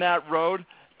down that road,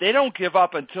 they don't give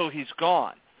up until he's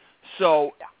gone.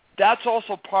 So that's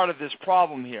also part of this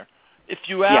problem here. If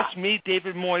you ask me,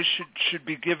 David Moyes should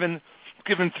be given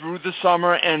through the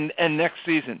summer and next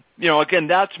season. Again,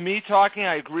 that's me talking.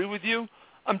 I agree with you.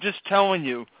 I'm just telling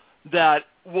you that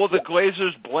will the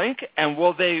Glazers blink, and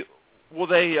will they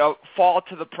fall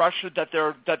to the pressure that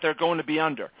they're going to be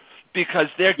under, because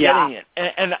they're getting it,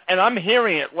 and I'm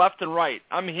hearing it left and right.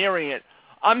 I'm hearing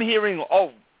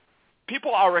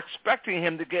people are expecting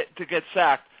him to get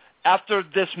sacked after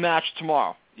this match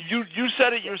tomorrow. You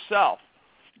said it yourself.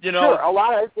 Sure, a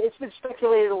lot. It's been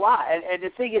speculated a lot, and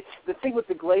the thing with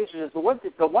the Glazers is the one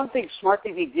smart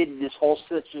thing they did in this whole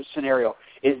scenario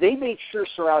is they made sure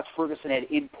Sir Alex Ferguson had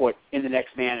input in the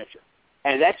next manager,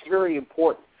 and that's very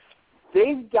important.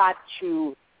 They've got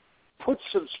to put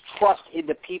some trust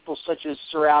into people such as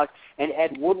Sir Alex and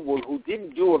Ed Woodward, who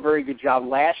didn't do a very good job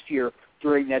last year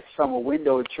during that summer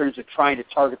window in terms of trying to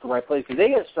target the right place. Because they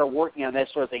got to start working on that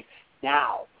sort of thing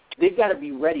now. They've got to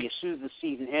be ready as soon as the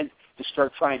season ends to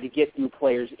start trying to get new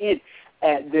players in.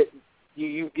 And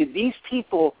these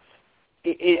people,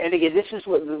 and again, this is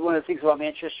one of the things about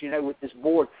Manchester United with this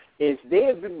board, is they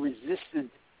have been resistant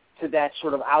to that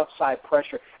sort of outside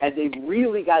pressure, and they've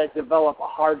really got to develop a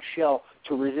hard shell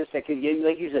to resist that. Because,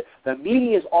 like you said, the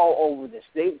media is all over this.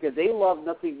 They love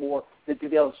nothing more than to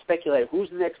be able to speculate who's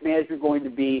the next manager going to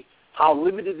be, how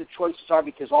limited the choices are,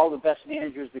 because all the best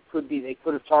managers they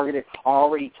could have targeted are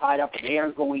already tied up and they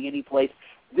aren't going anyplace.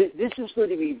 This is going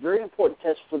to be a very important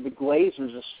test for the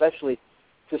Glazers, especially,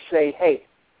 to say, hey,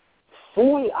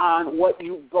 fully on what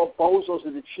you bozos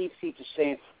in the chief seats are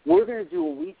saying, we're going to do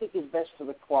what we think is best for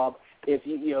the club. If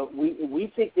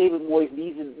we think David Moyes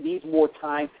needs more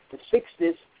time to fix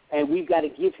this, and we've got to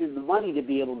give him the money to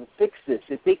be able to fix this.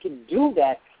 If they can do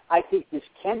that, I think this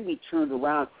can be turned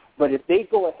around. But if they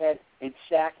go ahead and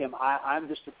sack him, I'm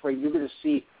just afraid you're going to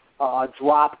see a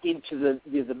drop into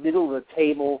the middle of the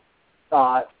table,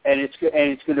 and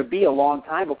it's going to be a long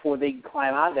time before they can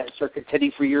climb out of that and start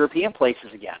contending for European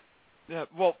places again. Yeah,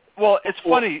 well, it's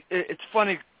funny. It's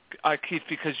funny, Keith,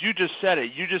 because you just said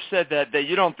it. You just said that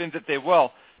you don't think that they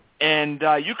will, and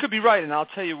you could be right, and I'll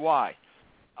tell you why.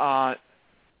 A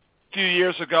few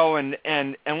years ago, and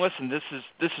listen, this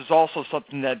is also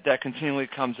something that continually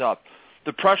comes up.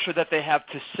 The pressure that they have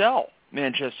to sell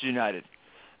Manchester United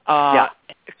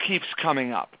keeps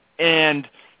coming up, and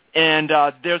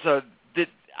there's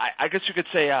I guess you could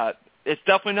say it's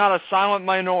definitely not a silent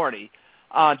minority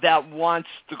that wants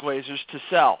the Glazers to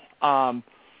sell.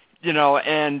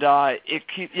 It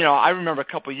keep. I remember a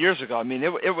couple of years ago. I mean,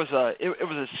 it was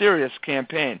a serious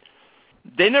campaign.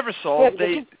 They never sold.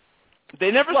 They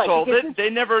never sold it.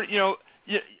 They never.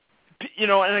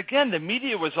 And again, the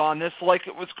media was on this like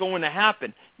it was going to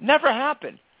happen. Never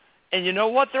happened. And you know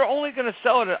what? They're only going to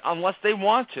sell it unless they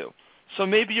want to. So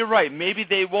maybe you're right. Maybe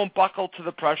they won't buckle to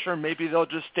the pressure. Maybe they'll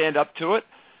just stand up to it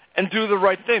and do the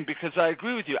right thing, because I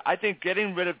agree with you. I think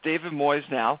getting rid of David Moyes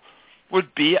now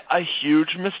would be a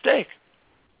huge mistake.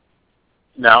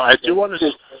 Now, I do want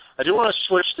to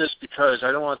switch this, because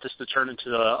I don't want this to turn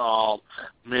into a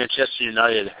Manchester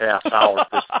United half hour.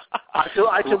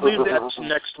 I can leave that to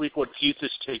next week when Keith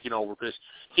is taking over, because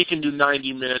he can do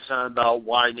 90 minutes on about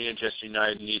why Manchester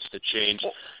United needs to change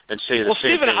and say the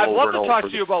same Stephen, thing I'd over love and to over. talk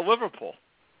to you about Liverpool.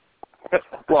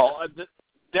 Well,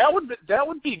 that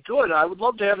would be good. I would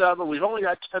love to have that, but we've only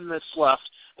got 10 minutes left.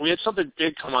 We had something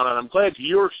big come on, and I'm glad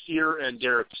you're here and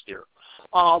Derek's here.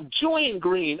 Julian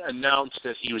Green announced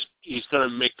that he's going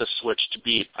to make the switch to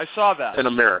be an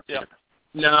American. Yep.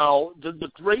 Now, the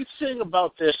great thing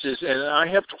about this is, and I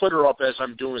have Twitter up as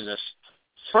I'm doing this,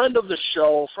 friend of the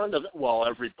show,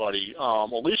 everybody,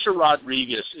 Alicia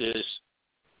Rodriguez is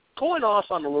going off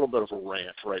on a little bit of a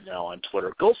rant right now on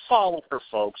Twitter. Go follow her,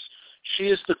 folks. She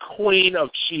is the queen of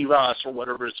Chivas or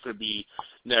whatever it's going to be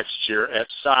next year at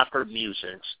Soccer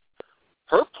Musings.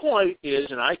 Her point is,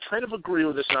 and I kind of agree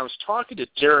with this, and I was talking to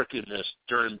Derek in this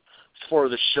before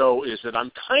the show, is that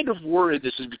I'm kind of worried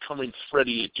this is becoming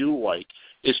Freddie Adu-like,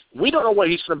 is we don't know what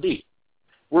he's going to be.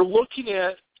 We're looking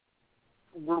at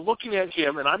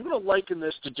him, and I'm going to liken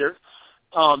this to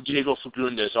Diego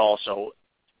Fagundes also,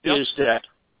 is that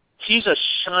he's a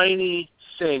shiny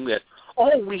thing that,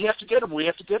 we have to get him, we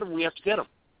have to get him, we have to get him.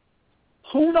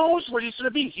 Who knows what he's going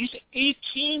to be? He's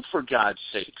 18, for God's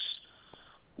sakes.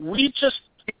 We just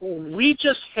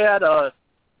had a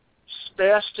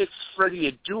spastic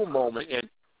Freddie Adu moment, and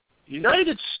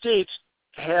United States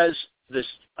has this.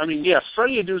 I mean,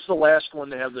 Freddie Adu's the last one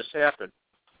to have this happen,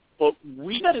 but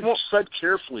we got to tread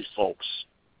carefully, folks.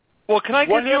 Well, can I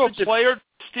give you a player,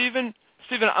 Stephen?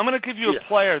 Stephen, I'm going to give you a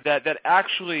player that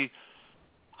actually.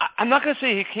 I'm not going to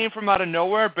say he came from out of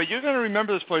nowhere, but you're going to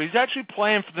remember this player. He's actually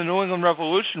playing for the New England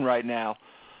Revolution right now.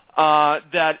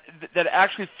 That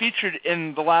actually featured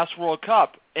in the last World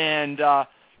Cup and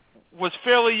was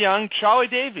fairly young. Charlie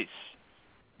Davies,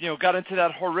 got into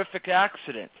that horrific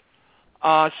accident.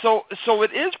 So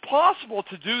it is possible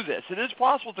to do this. It is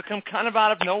possible to come kind of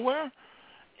out of nowhere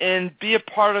and be a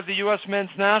part of the U.S. men's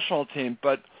national team.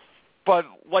 But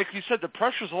like you said, the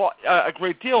pressure's a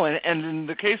great deal. And in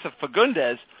the case of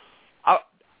Fagundes,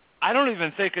 I don't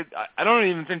even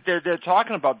think they're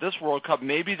talking about this World Cup.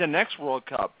 Maybe the next World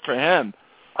Cup for him,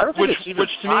 which to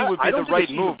me would be the right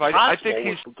move. I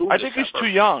think he's too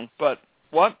young. But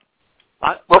what?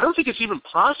 I don't think it's even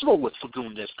possible with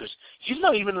Fagundes because he's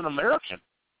not even an American.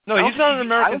 No, he's not an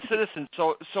American citizen.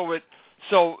 So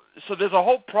there's a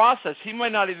whole process. He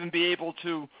might not even be able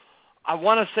to. I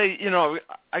want to say,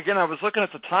 again, I was looking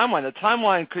at the timeline. The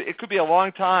timeline could be a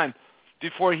long time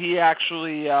before he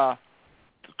actually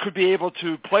could be able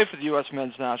to play for the U.S.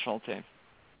 men's national team.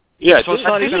 Yeah, so it's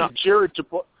not even. Jared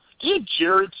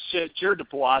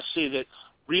Dubois say that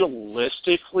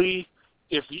realistically,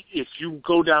 if you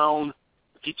go down,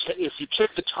 if you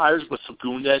kick the tires with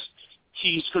Fagundes,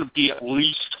 he's going to be at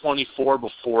least 24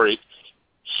 before it.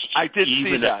 I did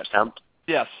see that. Attempt.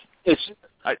 Yes.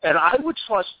 And I would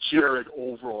trust Jared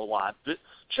over a lot.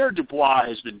 Jared Dubois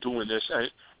has been doing this.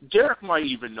 Derek might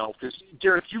even know because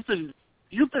Derek, you've been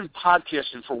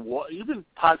podcasting for what? You've been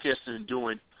podcasting and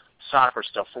doing soccer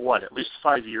stuff for what? At least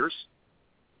 5 years.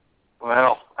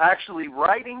 Well, actually,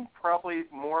 writing probably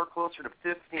more closer to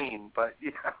 15, but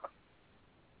yeah.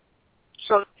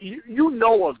 So you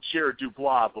know of Jared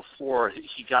Dubois before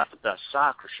he got the Best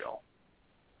Soccer Show.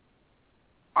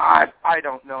 I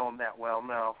don't know him that well,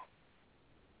 no.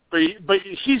 But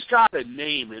he's got a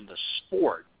name in the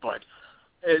sport. But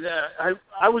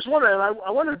I was wondering,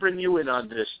 I wanted to bring you in on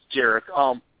this, Derek.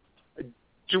 Are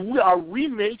we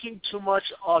making too much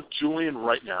of Julian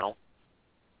right now?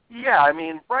 Yeah, I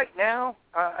mean, right now,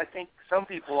 I think some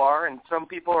people are, and some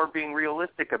people are being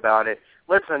realistic about it.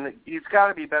 Listen, he's got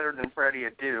to be better than Freddie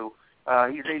Adu.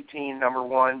 He's 18, number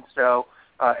one, so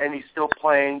and he's still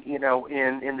playing, in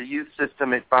the youth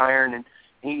system at Bayern, and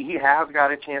he has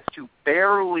got a chance to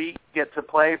barely get to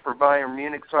play for Bayern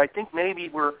Munich. So I think maybe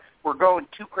we're going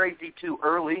too crazy too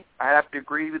early. I have to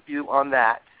agree with you on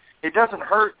that. It doesn't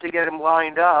hurt to get him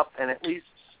lined up and at least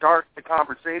start the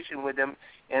conversation with him,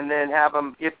 and then have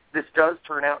him, if this does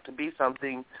turn out to be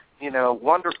something,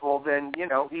 wonderful, then,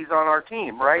 he's on our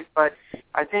team, right? But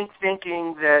I think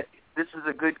thinking that this is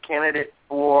a good candidate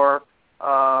for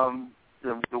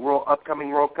the upcoming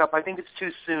World Cup, I think it's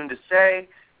too soon to say.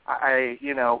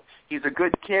 He's a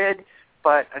good kid,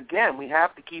 but again, we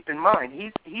have to keep in mind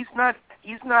he's not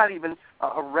even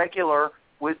a regular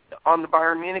on the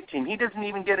Bayern Munich team. He doesn't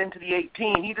even get into the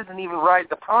 18. He doesn't even ride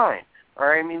the pine. All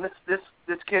right, I mean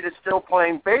this kid is still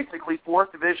playing basically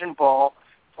fourth division ball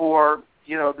for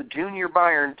the junior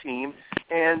Bayern team,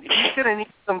 and he's going to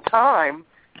need some time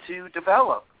to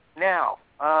develop. Now,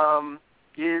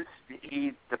 is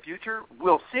he the future?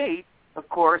 We'll see. Of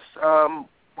course,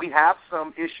 we have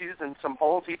some issues and some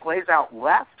holes. He plays out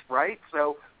left, right?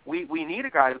 So we need a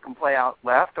guy who can play out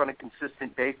left on a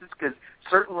consistent basis because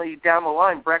certainly down the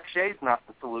line, Breck Shea's not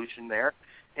the solution there.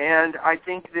 And I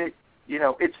think that,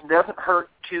 it doesn't hurt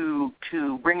to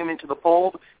bring him into the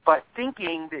fold, but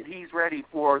thinking that he's ready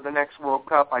for the next World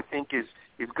Cup, I think, is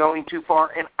going too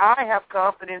far. And I have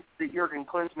confidence that Jurgen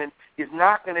Klinsmann is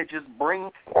not going to just bring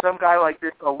some guy like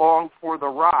this along for the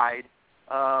ride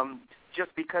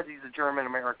just because he's a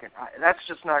German-American. That's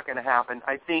just not going to happen.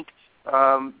 I think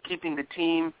keeping the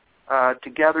team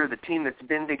together, the team that's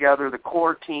been together, the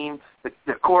core team,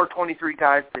 the core 23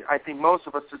 guys that I think most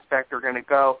of us suspect are going to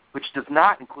go, which does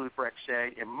not include Brett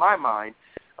Shea, in my mind,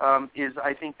 is,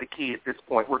 I think, the key at this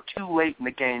point. We're too late in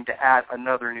the game to add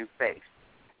another new face.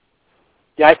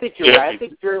 Yeah, I think you're right. I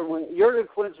think Jurgen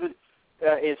Klinsmann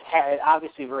is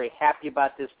obviously very happy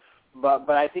about this, but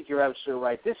I think you're absolutely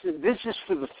right. This is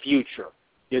for the future.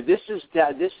 This is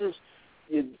a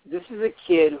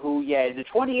kid who, in the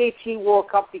 2018 World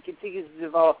Cup, he continues to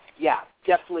develop. Yeah,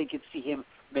 definitely can see him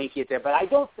make it there. But I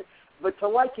don't. But to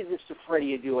liken this to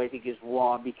Freddie Adu, I think is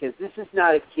wrong, because this is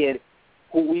not a kid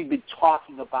who we've been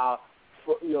talking about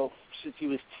for, since he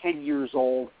was 10 years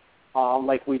old,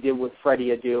 like we did with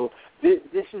Freddie Adu.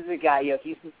 This is a guy.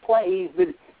 He's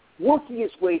been working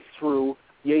his way through.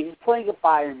 He's playing at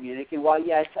Bayern Munich, and while he's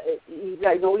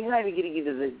not even getting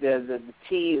into the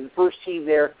team, the first team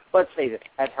there. Let's face it,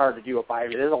 that's hard to do at Bayern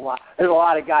Munich. There's a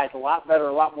lot of guys, a lot better,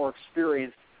 a lot more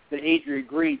experienced than Adrian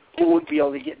Green, who wouldn't be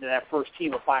able to get into that first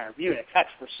team of Bayern Munich. That's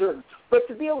for certain. But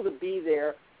to be able to be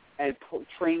there and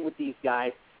train with these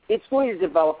guys, it's going to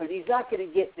develop, and he's not going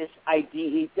to get this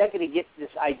idea. He's not going to get this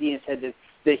idea and say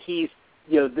that he's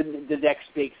the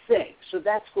next big thing. So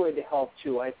that's going to help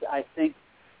too. I think.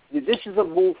 This is a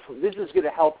move. This is going to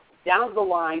help down the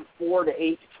line, 4 to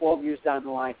 8 to 12 years down the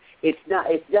line. It's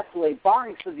definitely,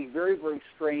 barring something very, very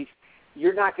strange,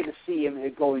 you're not going to see him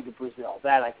going to Brazil.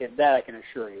 That I can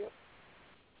assure you.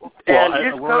 And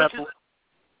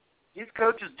his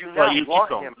coaches do not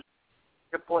want him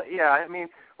to play. Yeah, I mean,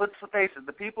 let's face it.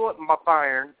 The people at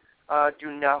Bayern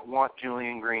do not want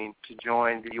Julian Green to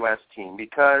join the U.S. team,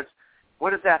 because what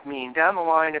does that mean? Down the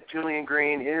line, if Julian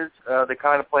Green is the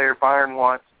kind of player Bayern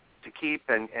wants to keep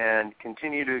and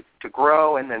continue to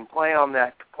grow and then play on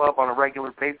that club on a regular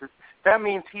basis, that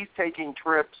means he's taking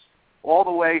trips all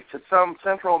the way to some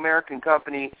Central American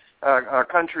country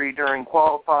during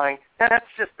qualifying. That's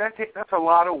a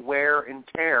lot of wear and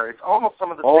tear. It's almost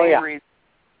some of the same reasons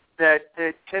that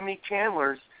Timmy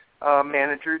Chandler's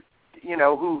manager,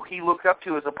 who he looked up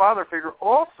to as a father figure,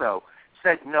 also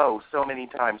said no so many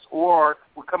times, or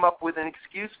would come up with an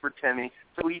excuse for Timmy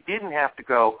so he didn't have to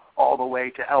go all the way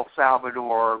to El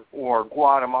Salvador or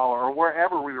Guatemala or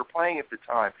wherever we were playing at the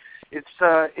time. It's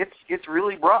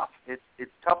really rough.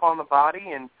 It's tough on the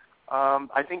body, and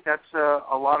I think that's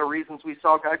a lot of reasons we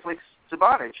saw guys like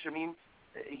Subotic. I mean,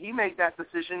 he made that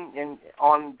decision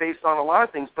based on a lot of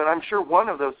things, but I'm sure one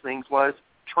of those things was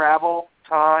travel,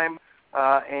 time,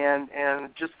 and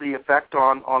just the effect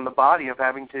on the body of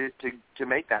having to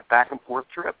make that back and forth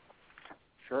trip.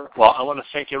 Sure. Well, I want to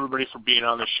thank everybody for being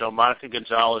on the show. Monica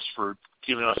Gonzalez for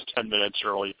giving us 10 minutes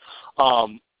early.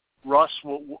 Russ,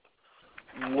 what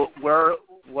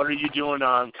are you doing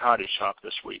on Cottage Talk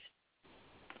this week?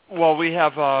 Well, we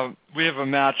have a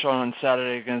match on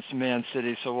Saturday against Man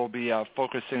City, so we'll be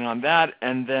focusing on that,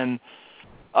 and then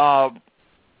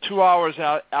 2 hours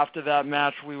after that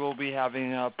match, we will be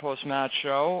having a post-match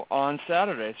show on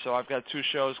Saturday. So I've got 2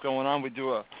 shows going on. We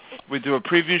do a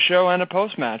preview show and a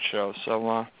post-match show.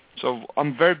 So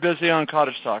I'm very busy on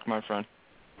Cottage Talk, my friend.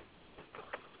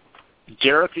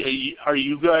 Derek, are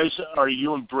you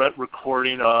and Brett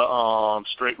recording a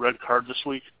Straight Red Card this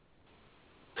week?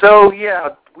 So,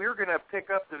 yeah, we're going to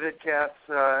pick up the vidcasts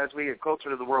as we get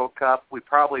closer to the World Cup. We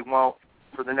probably won't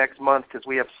for the next month because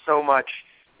we have so much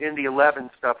Indy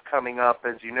 11 stuff coming up.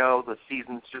 As you know, the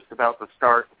season's just about to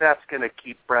start. That's going to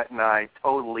keep Brett and I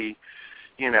totally,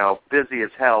 busy as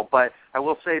hell. But I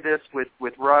will say this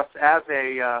with Russ, as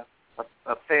a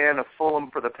fan of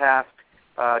Fulham for the past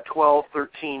 12,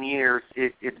 13 years,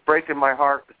 it's breaking my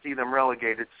heart to see them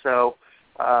relegated. So,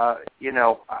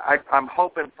 I'm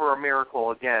hoping for a miracle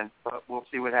again, but we'll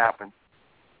see what happens.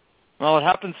 Well, it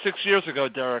happened 6 years ago,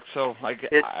 Derek, so I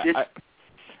guess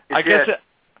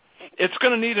it's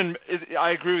going to need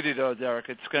I agree with you, though, Derek.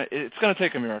 It's going to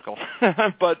take a miracle.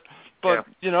 but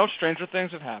stranger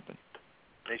things have happened.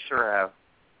 They sure have.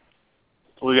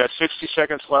 We got 60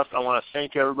 seconds left. I want to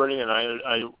thank everybody, and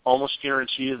I almost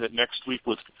guarantee you that next week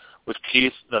with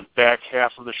Keith, the back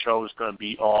half of the show is going to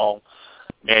be all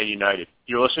Man United.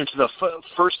 You're listening to the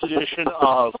first edition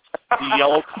of the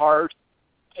Yellow Card,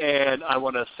 and I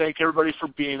want to thank everybody for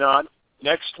being on.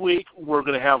 Next week, we're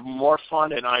going to have more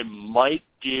fun, and I might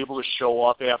be able to show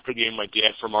up after game my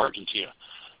dad from Argentina.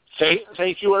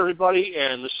 Thank you, everybody,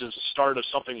 and this is the start of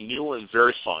something new and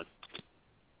very fun.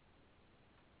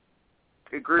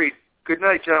 Agreed. Good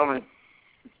night, gentlemen.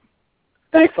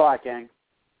 Thanks a lot, gang.